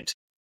intent.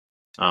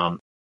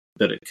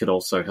 But it could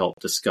also help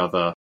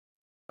discover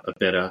a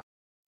better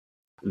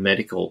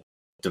medical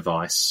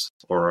device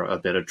or a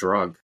better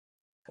drug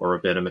or a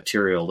better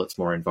material that's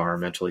more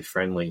environmentally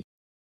friendly.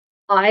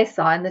 I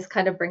saw, and this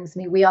kind of brings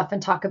me, we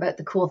often talk about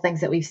the cool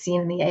things that we've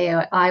seen in the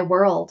AI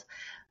world.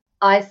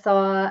 I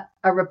saw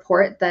a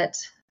report that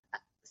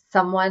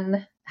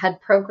someone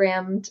had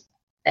programmed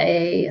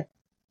an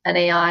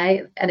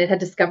AI and it had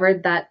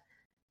discovered that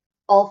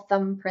all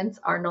thumbprints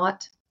are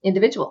not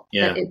individual.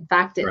 Yeah, that in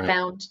fact, it right.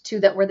 found two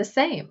that were the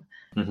same.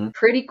 Mm-hmm.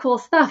 Pretty cool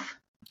stuff.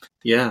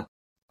 Yeah.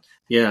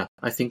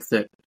 I think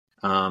that,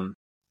 and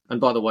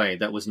by the way,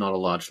 that was not a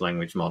large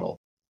language model.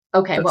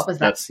 Okay, what was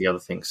that? That's the other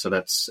thing. So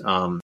that's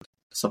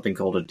something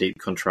called a deep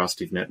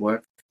contrastive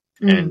network.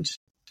 And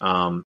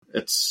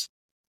it's,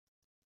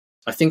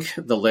 I think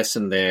the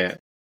lesson there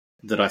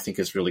that I think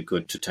is really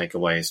good to take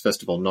away is,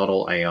 first of all, not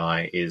all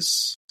AI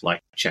is like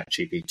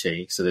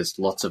ChatGPT. So there's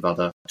lots of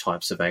other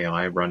types of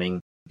AI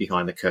running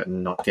behind the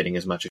curtain, not getting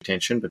as much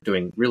attention, but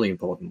doing really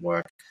important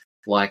work.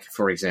 Like,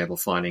 for example,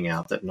 finding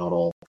out that not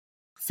all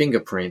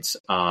fingerprints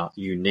are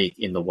unique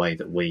in the way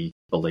that we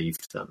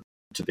believed them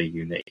to be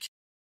unique.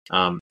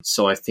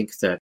 So I think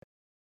that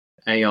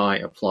AI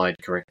applied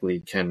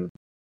correctly can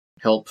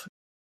help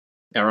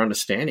our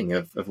understanding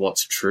of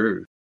what's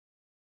true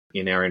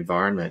in our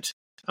environment.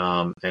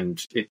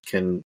 And it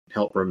can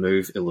help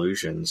remove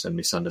illusions and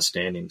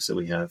misunderstandings that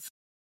we have.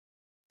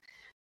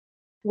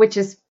 Which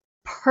is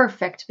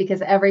perfect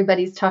because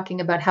everybody's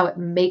talking about how it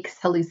makes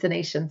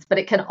hallucinations, but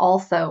it can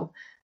also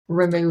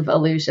remove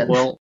illusions.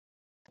 Well,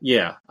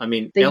 yeah, I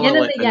mean, the yin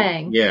and the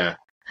yang. Yeah,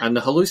 and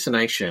the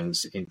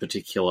hallucinations in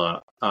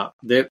particular,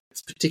 they're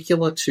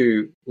particular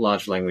to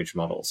large language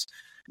models.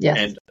 Yes.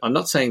 And I'm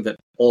not saying that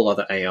all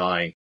other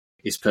AI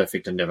is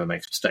perfect and never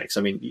makes mistakes.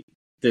 I mean,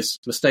 there's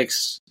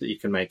mistakes that you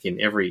can make in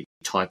every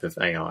type of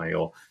AI,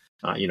 or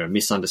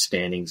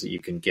misunderstandings that you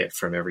can get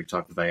from every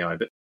type of AI.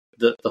 But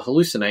the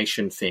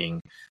hallucination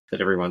thing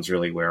that everyone's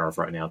really aware of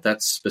right now,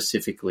 that's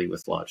specifically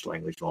with large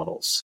language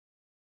models.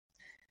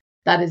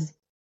 That is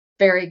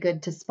very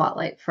good to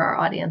spotlight for our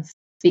audience,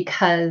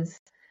 because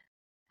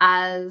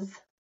as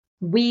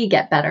we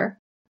get better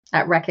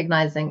at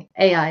recognizing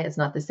AI is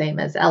not the same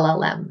as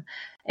LLM,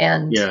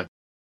 and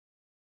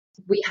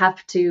we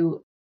have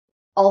to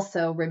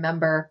also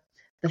remember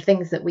the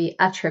things that we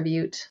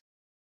attribute,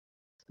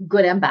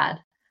 good and bad,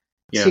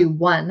 to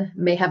one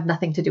may have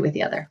nothing to do with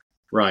the other.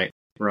 Right.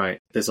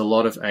 There's a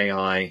lot of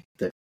AI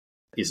that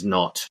is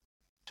not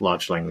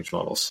large language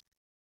models.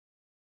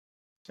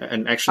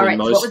 And actually,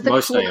 most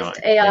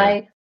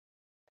AI.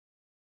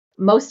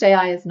 Most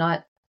AI is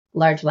not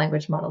large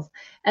language models.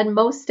 And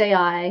most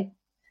AI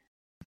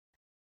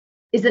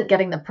isn't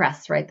getting the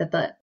press, right?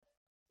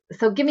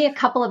 So give me a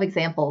couple of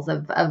examples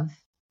of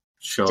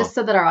sure. Just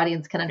so that our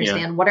audience can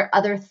understand what are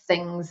other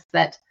things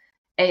that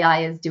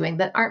AI is doing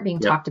that aren't being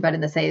talked about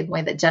in the same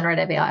way that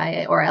generative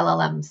AI or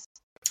LLMs.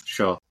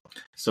 Sure.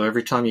 So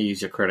every time you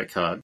use your credit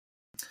card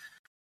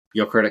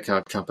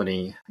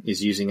company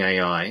is using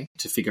AI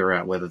to figure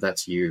out whether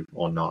that's you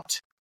or not.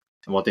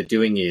 And what they're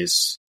doing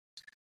is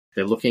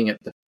they're looking at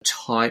the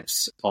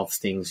types of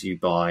things you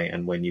buy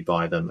and when you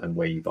buy them and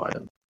where you buy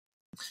them.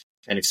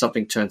 And if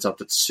something turns up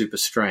that's super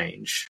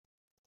strange,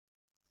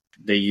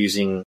 they're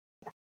using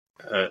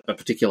a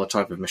particular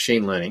type of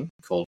machine learning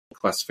called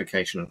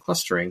classification and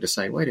clustering to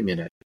say, wait a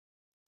minute,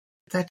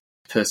 that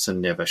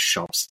person never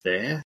shops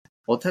there.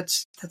 Or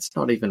that's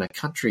not even a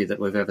country that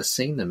we've ever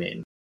seen them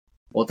in.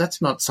 Or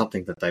that's not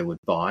something that they would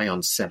buy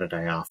on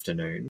Saturday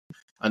afternoon.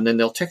 And then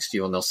they'll text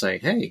you and they'll say,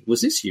 hey,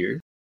 was this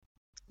you?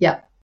 Yeah.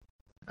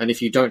 And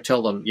if you don't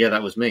tell them, yeah,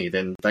 that was me,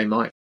 then they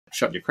might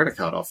shut your credit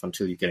card off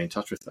until you get in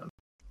touch with them.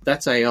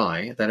 That's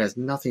AI. That has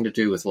nothing to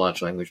do with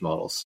large language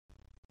models.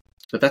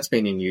 But that's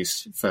been in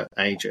use for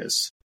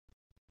ages.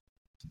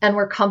 And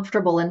we're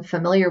comfortable and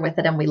familiar with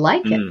it and we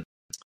like it.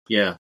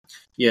 Yeah.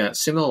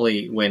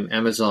 Similarly, when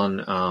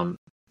Amazon,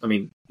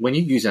 when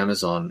you use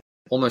Amazon,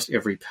 almost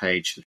every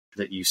page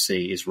that you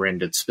see is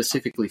rendered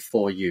specifically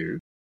for you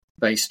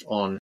based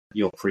on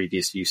your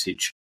previous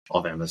usage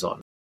of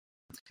Amazon.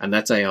 And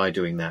that's AI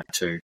doing that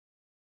too.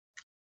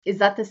 Is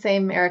that the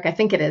same, Eric? I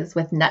think it is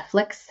with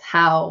Netflix,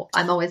 how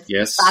I'm always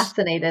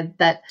fascinated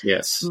that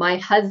my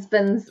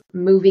husband's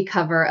movie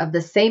cover of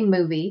the same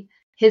movie,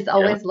 his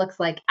always looks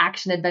like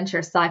action, adventure,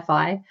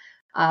 sci-fi.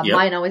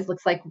 Mine always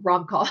looks like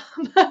rom-com,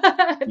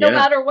 no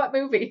matter what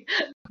movie.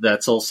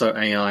 That's also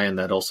AI, and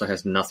that also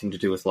has nothing to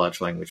do with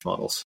large language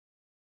models.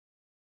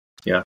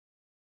 Yeah.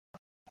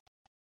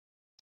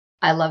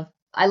 I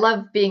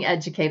love being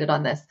educated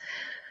on this.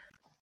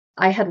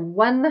 I had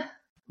one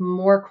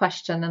more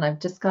question, and I've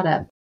just got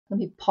to let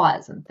me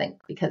pause and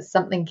think, because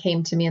something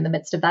came to me in the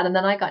midst of that, and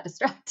then I got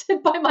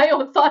distracted by my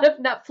own thought of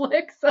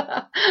Netflix.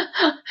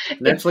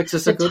 Netflix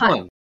is a good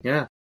one.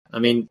 Yeah.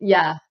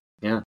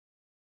 Yeah.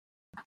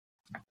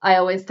 I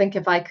always think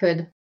if I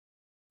could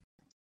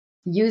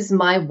use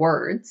my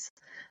words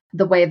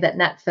the way that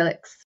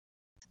Netflix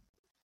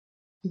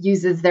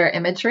uses their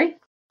imagery,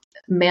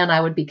 man,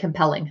 I would be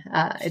compelling.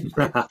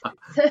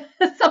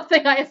 It's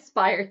something I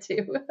aspire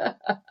to.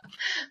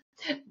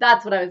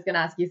 That's what I was going to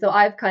ask you. So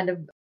I've kind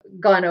of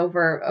gone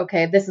over,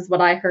 okay, this is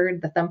what I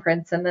heard, the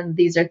thumbprints, and then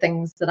these are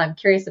things that I'm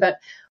curious about.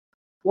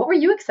 What were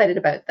you excited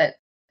about that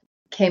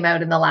came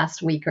out in the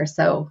last week or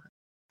so?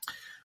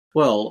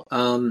 Well,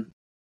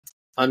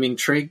 I'm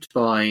intrigued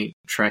by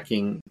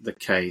tracking the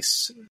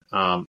case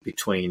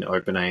between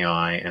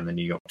OpenAI and the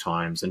New York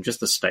Times and just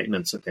the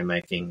statements that they're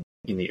making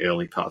in the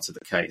early parts of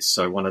the case.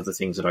 So one of the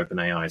things that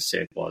OpenAI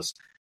said was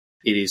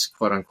it is,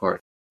 quote unquote,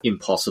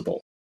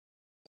 impossible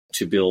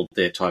to build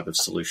their type of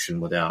solution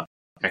without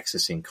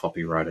accessing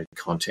copyrighted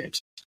content.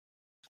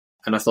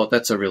 And I thought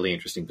that's a really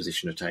interesting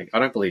position to take. I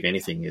don't believe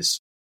anything is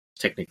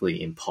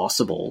technically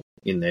impossible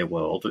in their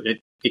world.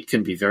 It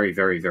can be very,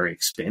 very, very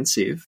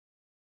expensive.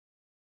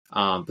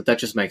 But that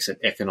just makes it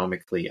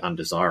economically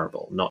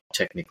undesirable, not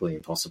technically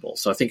impossible.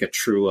 So I think a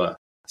truer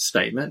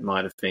statement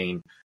might have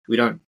been, we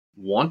don't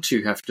want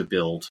to have to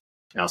build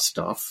our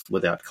stuff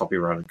without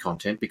copyrighted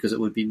content because it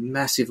would be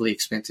massively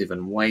expensive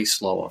and way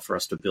slower for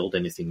us to build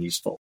anything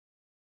useful.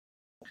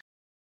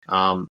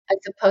 I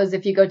suppose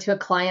if you go to a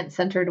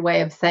client-centered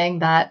way of saying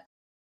that,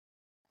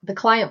 the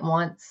client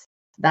wants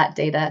that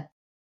data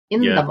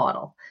in the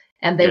model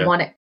and they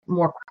want it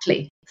more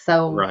quickly.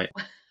 So right.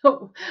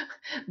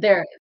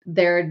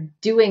 they're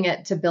doing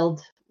it to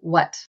build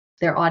what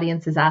their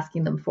audience is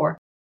asking them for.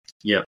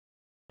 Yep.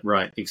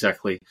 Right,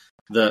 exactly.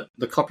 The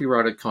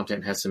copyrighted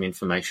content has some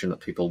information that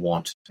people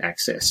want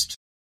accessed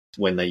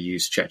when they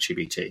use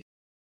ChatGPT.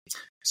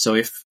 So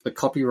if the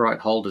copyright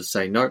holders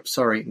say, nope,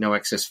 sorry, no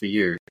access for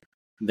you,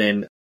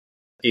 then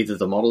either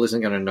the model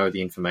isn't going to know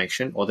the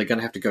information or they're going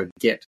to have to go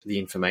get the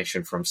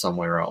information from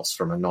somewhere else,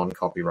 from a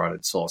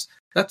non-copyrighted source.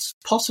 That's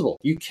possible.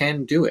 You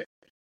can do it.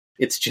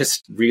 It's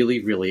just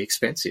really, really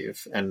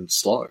expensive and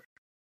slow.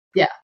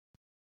 Yeah.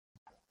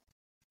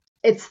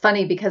 It's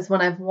funny because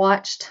when I've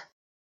watched,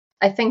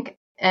 I think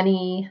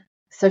any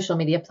social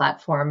media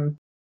platform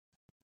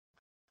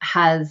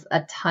has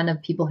a ton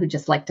of people who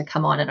just like to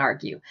come on and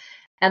argue.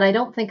 And I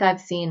don't think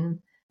I've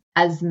seen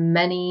as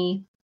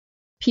many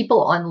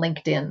people on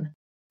LinkedIn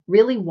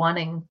really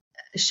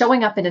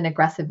showing up in an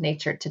aggressive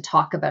nature to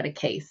talk about a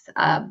case.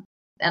 And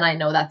I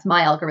know that's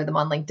my algorithm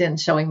on LinkedIn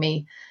showing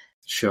me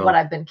what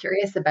I've been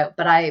curious about.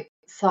 But I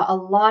saw a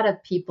lot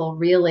of people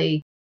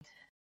really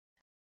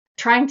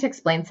trying to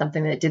explain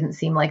something that didn't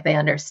seem like they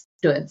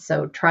understood.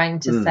 So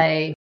trying to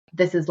say,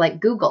 this is like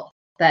Google,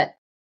 that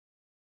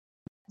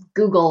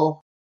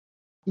Google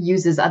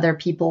uses other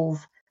people's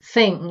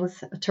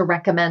things to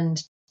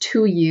recommend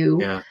to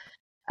you,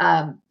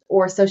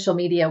 or social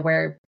media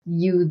where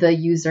you, the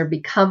user,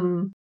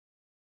 become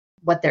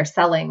what they're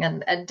selling.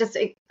 And just,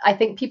 I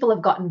think people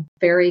have gotten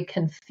very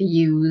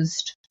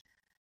confused.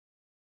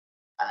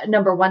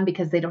 Number one,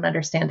 because they don't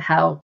understand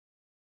how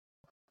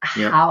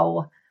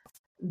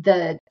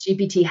the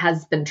GPT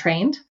has been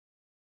trained.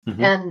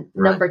 Mm-hmm. And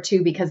number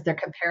two, because they're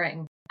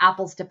comparing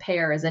apples to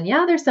pears, and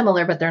they're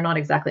similar, but they're not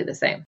exactly the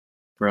same.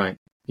 Right.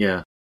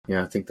 Yeah.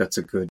 I think that's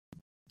a good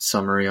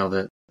summary of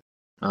it.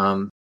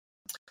 I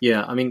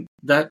mean,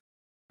 that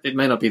it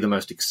may not be the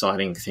most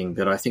exciting thing,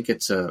 but I think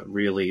it's going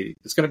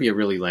to be a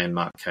really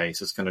landmark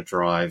case. It's going to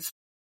drive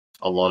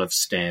a lot of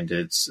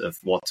standards of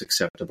what's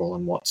acceptable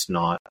and what's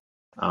not.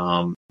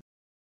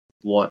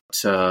 What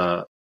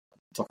Dr.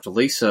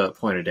 Lisa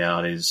pointed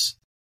out is,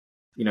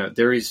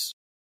 there is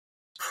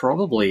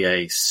probably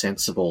a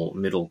sensible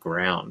middle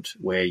ground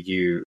where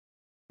you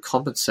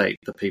compensate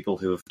the people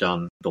who have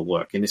done the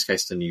work, in this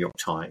case, the New York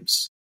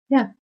Times.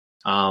 Yeah.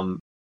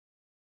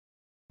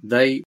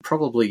 They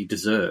probably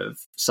deserve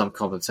some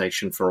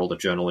compensation for all the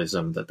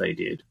journalism that they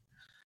did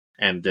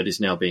and that is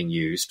now being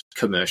used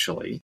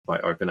commercially by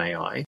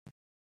OpenAI.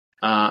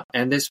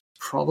 And there's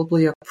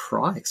probably a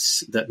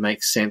price that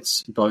makes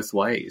sense both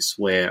ways,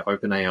 where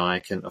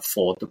OpenAI can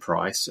afford the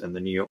price and the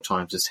New York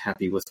Times is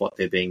happy with what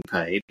they're being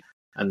paid,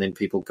 and then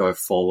people go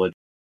forward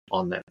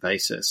on that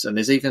basis. And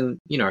there's even,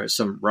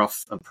 some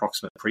rough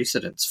approximate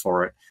precedents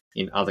for it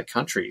in other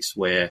countries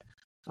where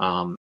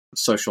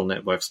social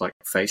networks like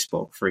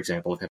Facebook, for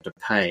example, have had to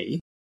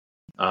pay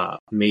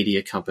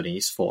media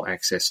companies for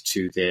access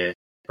to their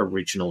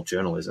original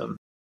journalism.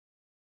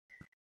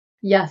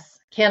 Yes,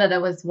 Canada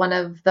was one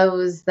of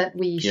those that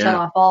we shut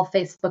off all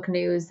Facebook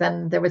news,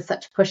 and there was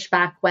such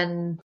pushback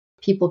when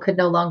people could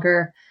no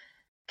longer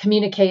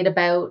communicate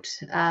about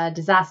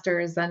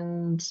disasters,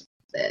 and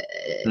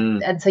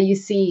so you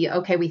see,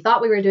 okay, we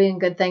thought we were doing a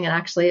good thing, and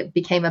actually it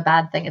became a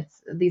bad thing.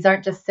 These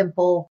aren't just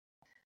simple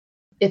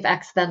if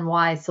X then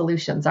Y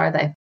solutions, are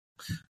they?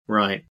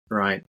 Right.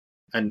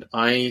 And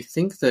I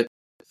think that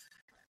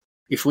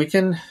if we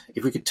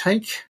could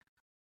take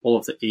all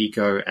of the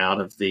ego out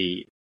of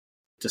the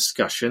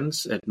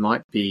discussions, it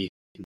might be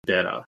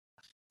better.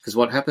 Because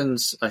what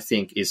happens, I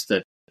think, is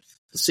that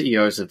the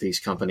CEOs of these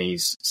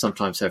companies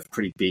sometimes have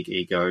pretty big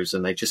egos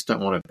and they just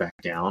don't want to back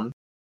down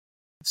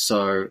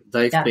So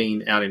they've Yeah.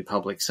 been out in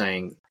public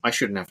saying, I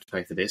shouldn't have to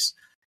pay for this.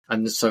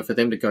 And so for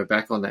them to go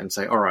back on that and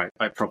say, all right,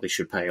 I probably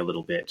should pay a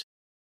little bit.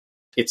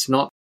 It's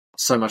not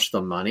so much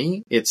the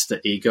money, it's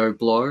the ego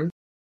blow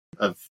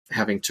of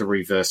having to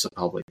reverse a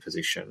public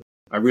position.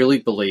 I really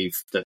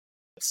believe that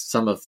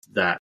some of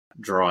that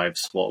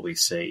drives what we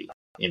see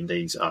in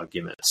these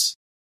arguments.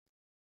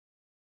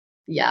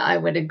 Yeah, I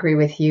would agree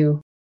with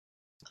you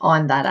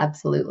on that.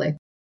 Absolutely.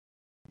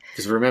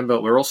 Because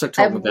remember, we're also I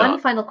talking have about... one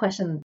final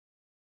question.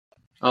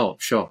 Oh,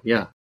 sure,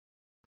 yeah.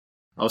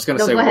 I was going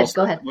to No, say,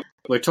 go ahead.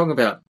 We're talking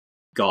about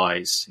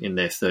guys in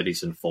their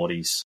 30s and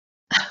 40s.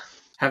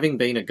 Having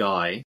been a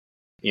guy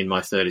in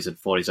my 30s and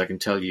 40s, I can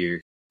tell you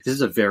this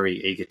is a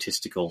very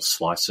egotistical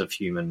slice of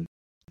human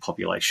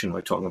population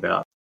we're talking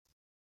about.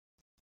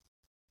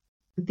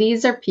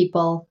 These are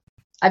people,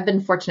 I've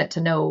been fortunate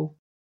to know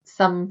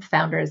some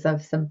founders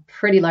of some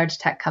pretty large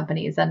tech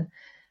companies, and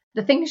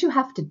the things you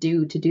have to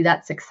do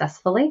that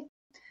successfully,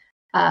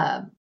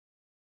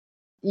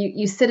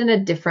 you sit in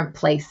a different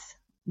place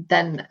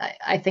than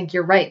I think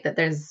you're right that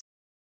there's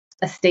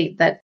a state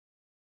that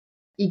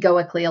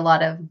egoically a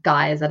lot of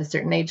guys at a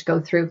certain age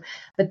go through.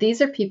 But these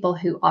are people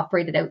who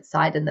operated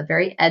outside in the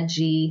very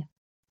edgy,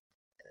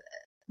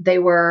 they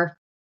were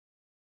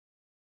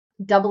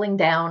doubling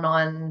down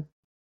on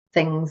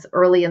things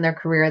early in their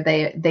career.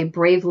 They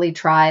bravely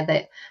try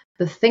that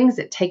the things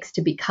it takes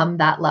to become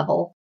that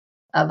level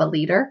of a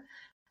leader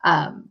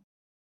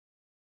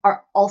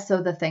are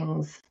also the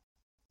things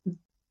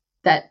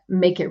that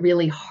make it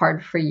really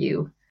hard for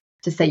you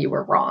to say you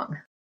were wrong,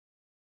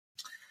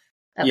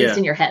 at least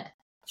in your head.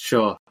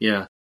 Sure.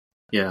 Yeah.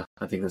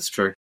 I think that's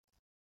true.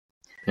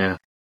 Yeah.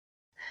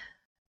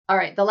 All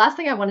right. The last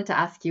thing I wanted to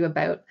ask you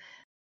about,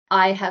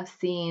 I have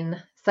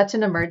seen such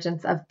an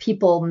emergence of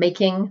people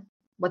making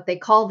what they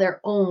call their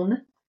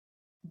own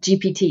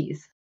GPTs.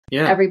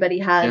 Yeah. Everybody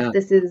has,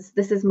 this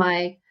is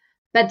my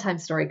bedtime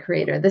story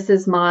creator. This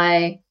is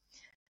my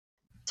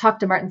talk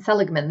to Martin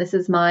Seligman. This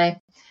is my,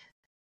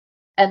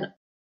 and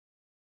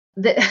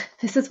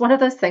this is one of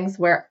those things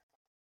where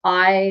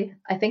I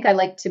think I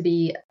like to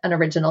be an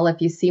original.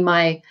 If you see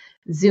my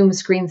Zoom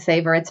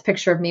screensaver, it's a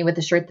picture of me with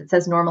a shirt that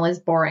says normal is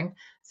boring.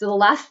 So the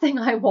last thing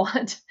I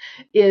want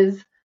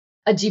is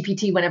a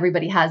GPT when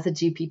everybody has a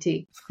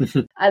GPT.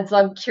 And so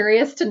I'm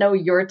curious to know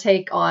your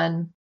take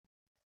on,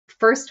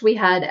 first we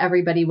had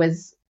everybody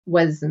was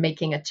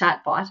making a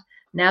chatbot.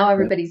 Now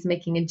everybody's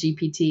making a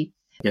GPT.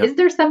 Yep. Is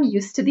there some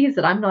use to these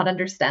that I'm not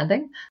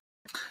understanding?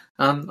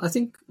 I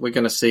think we're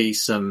going to see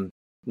some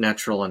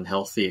natural and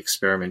healthy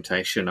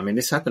experimentation. I mean,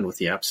 this happened with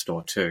the App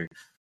Store too.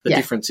 The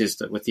difference is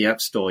that with the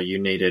App Store, you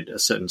needed a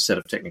certain set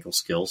of technical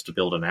skills to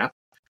build an app,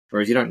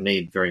 whereas you don't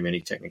need very many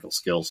technical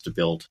skills to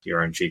build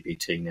your own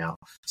GPT now.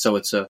 So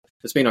it's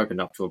been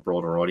opened up to a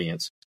broader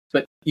audience.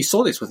 But you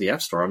saw this with the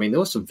App Store. I mean, there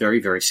were some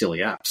very, very silly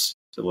apps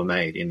that were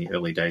made in the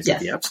early days of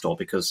the App Store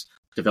because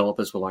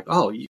developers were like,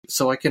 oh,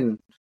 so I can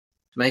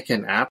make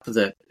an app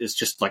that is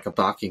just like a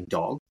barking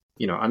dog.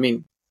 You know, I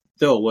mean,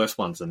 there were worse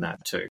ones than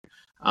that too.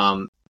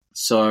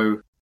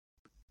 So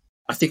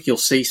I think you'll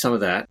see some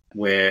of that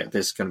where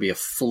there's going to be a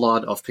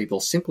flood of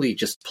people simply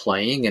just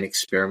playing and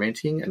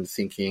experimenting and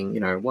thinking, you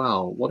know,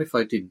 wow, what if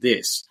I did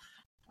this?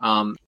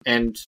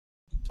 And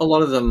a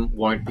lot of them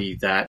won't be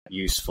that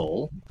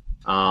useful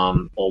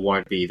or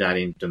won't be that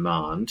in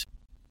demand.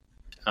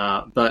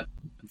 But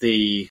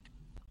the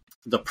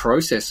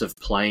process of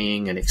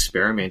playing and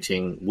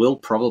experimenting will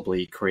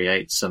probably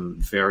create some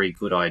very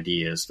good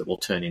ideas that will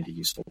turn into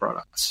useful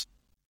products.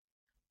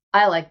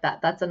 I like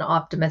that. That's an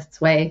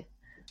optimist's way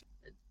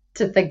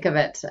to think of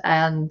it.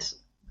 And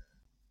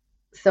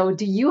so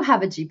do you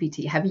have a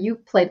GPT? Have you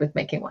played with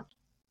making one?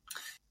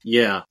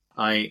 Yeah,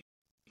 I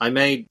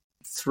made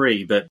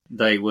 3, but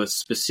they were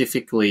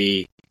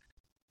specifically,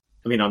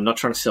 I mean, I'm not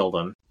trying to sell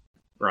them,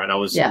 right? I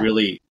was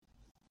really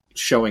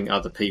showing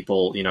other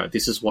people, you know,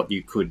 this is what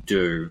you could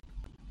do.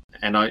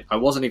 And I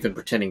wasn't even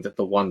pretending that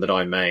the one that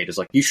I made is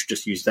like, you should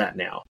just use that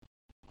now.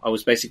 I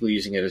was basically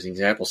using it as an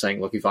example saying,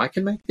 look, if I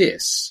can make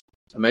this,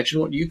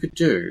 imagine what you could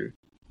do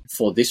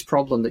for this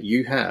problem that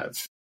you have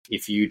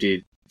if you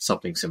did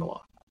something similar.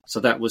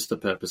 So that was the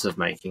purpose of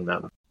making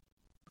them.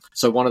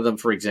 So one of them,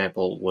 for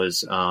example,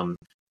 was,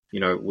 you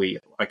know,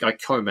 I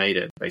co-made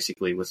it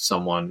basically with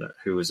someone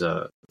who was in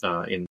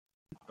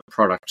a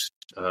product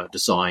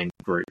design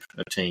group,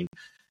 a team.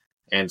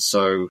 And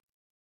so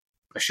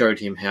I showed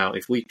him how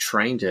if we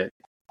trained it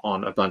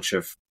on a bunch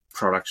of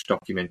product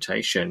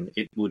documentation,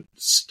 it would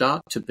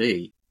start to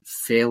be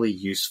fairly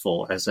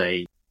useful as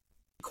a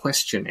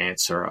question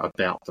answer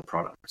about the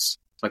products.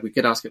 Like we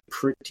could ask it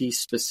pretty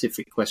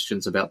specific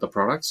questions about the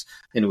products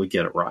and it would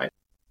get it right.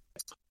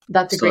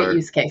 That's a great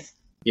use case.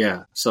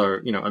 Yeah. So,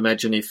 you know,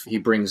 imagine if he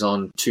brings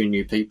on 2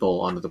 new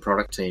people onto the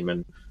product team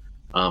and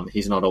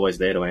he's not always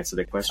there to answer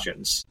their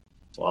questions.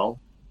 Well,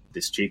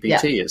 this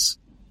GPT is.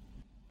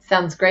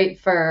 Sounds great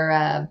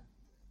for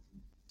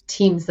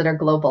teams that are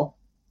global.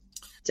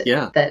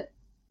 That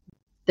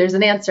there's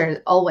an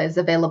answer always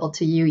available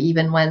to you,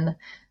 even when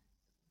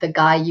the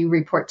guy you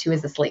report to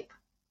is asleep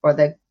or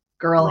the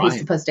girl who's Right.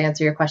 supposed to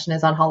answer your question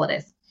is on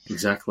holidays.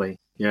 Exactly.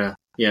 Yeah.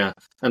 Yeah.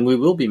 And we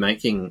will be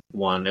making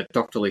one at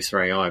Dr. Lisa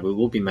AI. We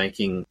will be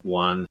making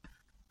one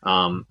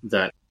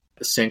that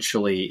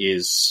essentially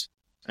is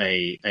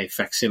a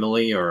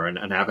facsimile or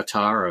an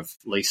avatar of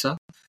Lisa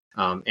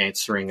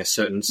answering a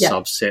certain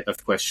subset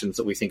of questions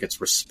that we think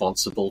it's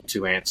responsible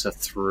to answer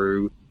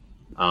through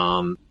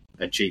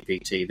a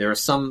GPT. There are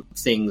some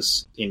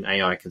things in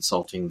AI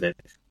consulting that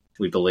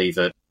we believe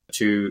are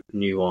too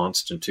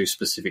nuanced and too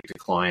specific to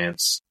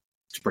clients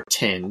to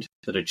pretend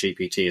that a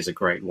GPT is a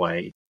great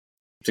way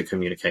to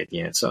communicate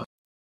the answer.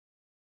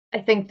 I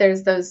think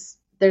there's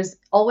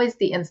always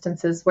the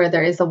instances where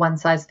there is a one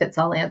size fits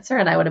all answer.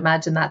 And I would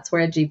imagine that's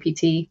where a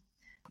GPT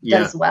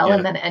does well. Yeah.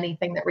 And then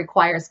anything that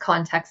requires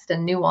context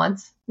and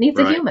nuance needs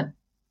a human.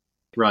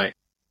 Right.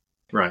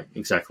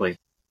 Exactly.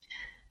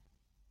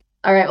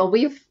 All right. Well,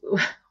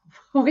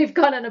 we've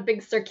gone on a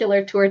big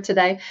circular tour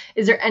today.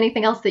 Is there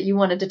anything else that you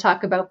wanted to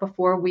talk about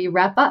before we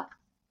wrap up?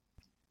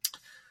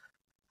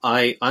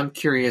 I'm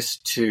curious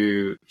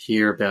to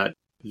hear about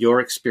your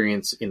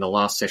experience in the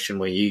last session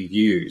where you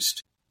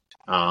used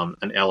an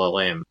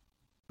LLM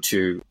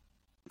to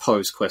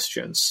pose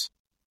questions.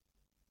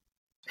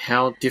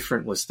 How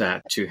different was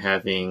that to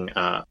having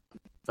a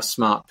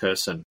smart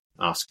person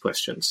ask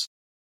questions?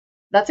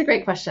 That's a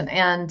great question.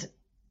 And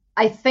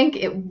I think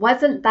it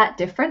wasn't that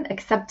different,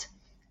 except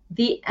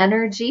the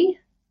energy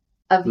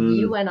of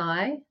you and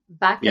I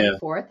back and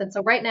forth. And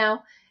so right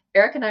now,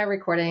 Eric and I are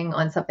recording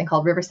on something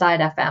called Riverside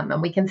FM,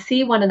 and we can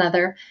see one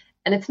another.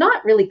 And it's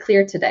not really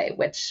clear today,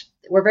 which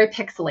we're very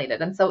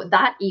pixelated. And so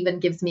that even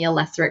gives me a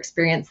lesser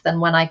experience than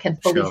when I can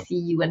fully see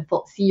you and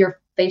see your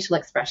facial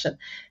expression.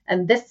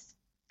 And this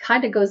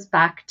kind of goes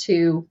back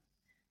to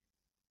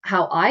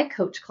how I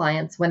coach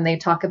clients when they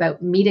talk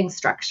about meeting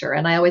structure.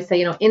 And I always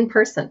say, in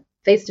person,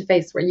 face to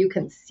face, where you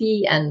can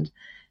see and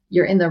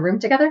you're in the room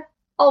together,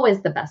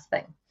 always the best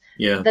thing.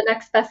 Yeah. The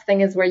next best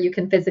thing is where you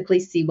can physically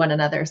see one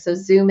another. So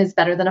Zoom is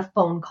better than a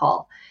phone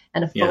call,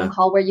 and a phone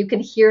call where you can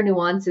hear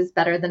nuance is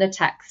better than a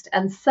text.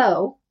 And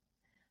so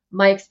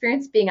my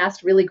experience being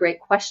asked really great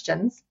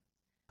questions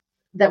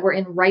that were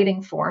in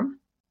writing form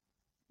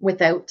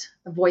without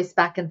a voice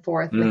back and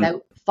forth,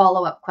 without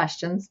follow-up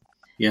questions,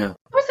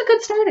 was a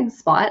good starting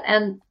spot.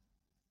 And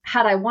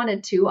had I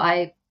wanted to,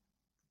 I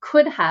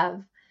could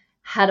have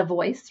had a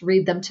voice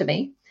read them to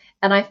me.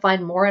 And I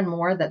find more and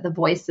more that the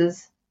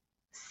voices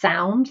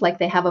sound like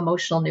they have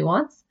emotional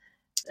nuance.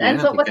 And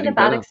so it wasn't a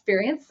bad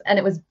experience, and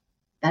it was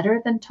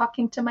better than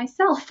talking to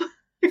myself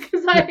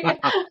because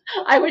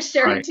I was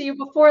sharing to you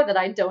before that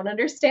I don't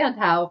understand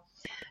how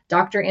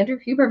Dr. Andrew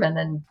Huberman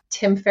and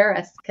Tim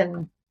Ferriss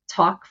can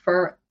talk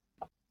for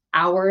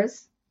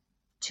hours,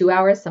 2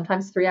 hours,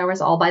 sometimes 3 hours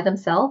all by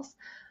themselves.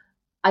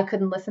 I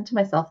couldn't listen to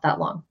myself that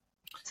long.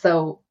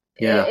 So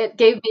it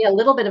gave me a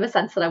little bit of a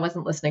sense that I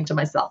wasn't listening to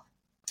myself.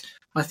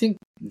 I think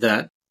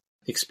that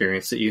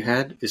experience that you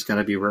had is going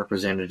to be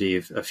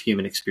representative of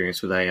human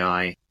experience with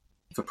AI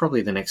for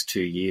probably the next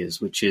 2 years,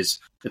 which is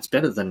it's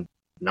better than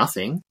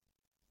nothing,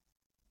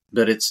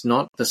 but it's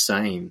not the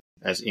same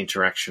as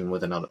interaction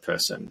with another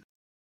person.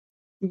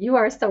 You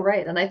are so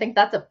right. And I think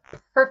that's a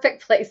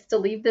perfect place to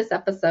leave this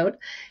episode.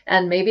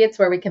 And maybe it's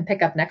where we can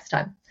pick up next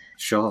time.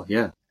 Sure.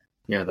 Yeah.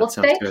 Yeah. Well,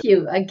 thank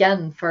you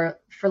again for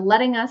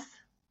letting us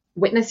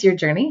witness your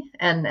journey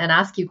and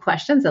ask you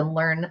questions and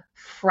learn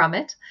from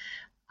it.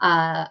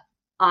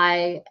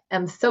 I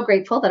am so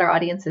grateful that our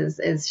audience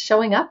is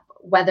showing up,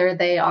 whether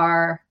they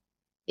are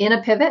in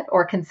a pivot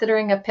or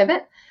considering a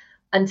pivot.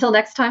 Until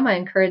next time, I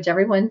encourage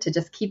everyone to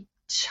just keep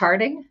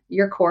charting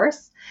your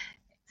course.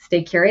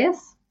 Stay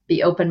curious,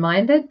 be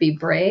open-minded, be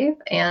brave,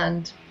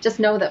 and just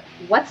know that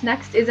what's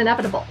next is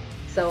inevitable.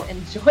 So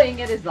enjoying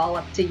it is all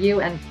up to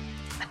you. And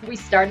we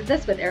started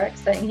this with Eric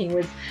saying he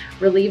was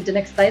relieved and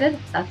excited.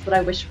 That's what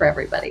I wish for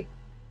everybody.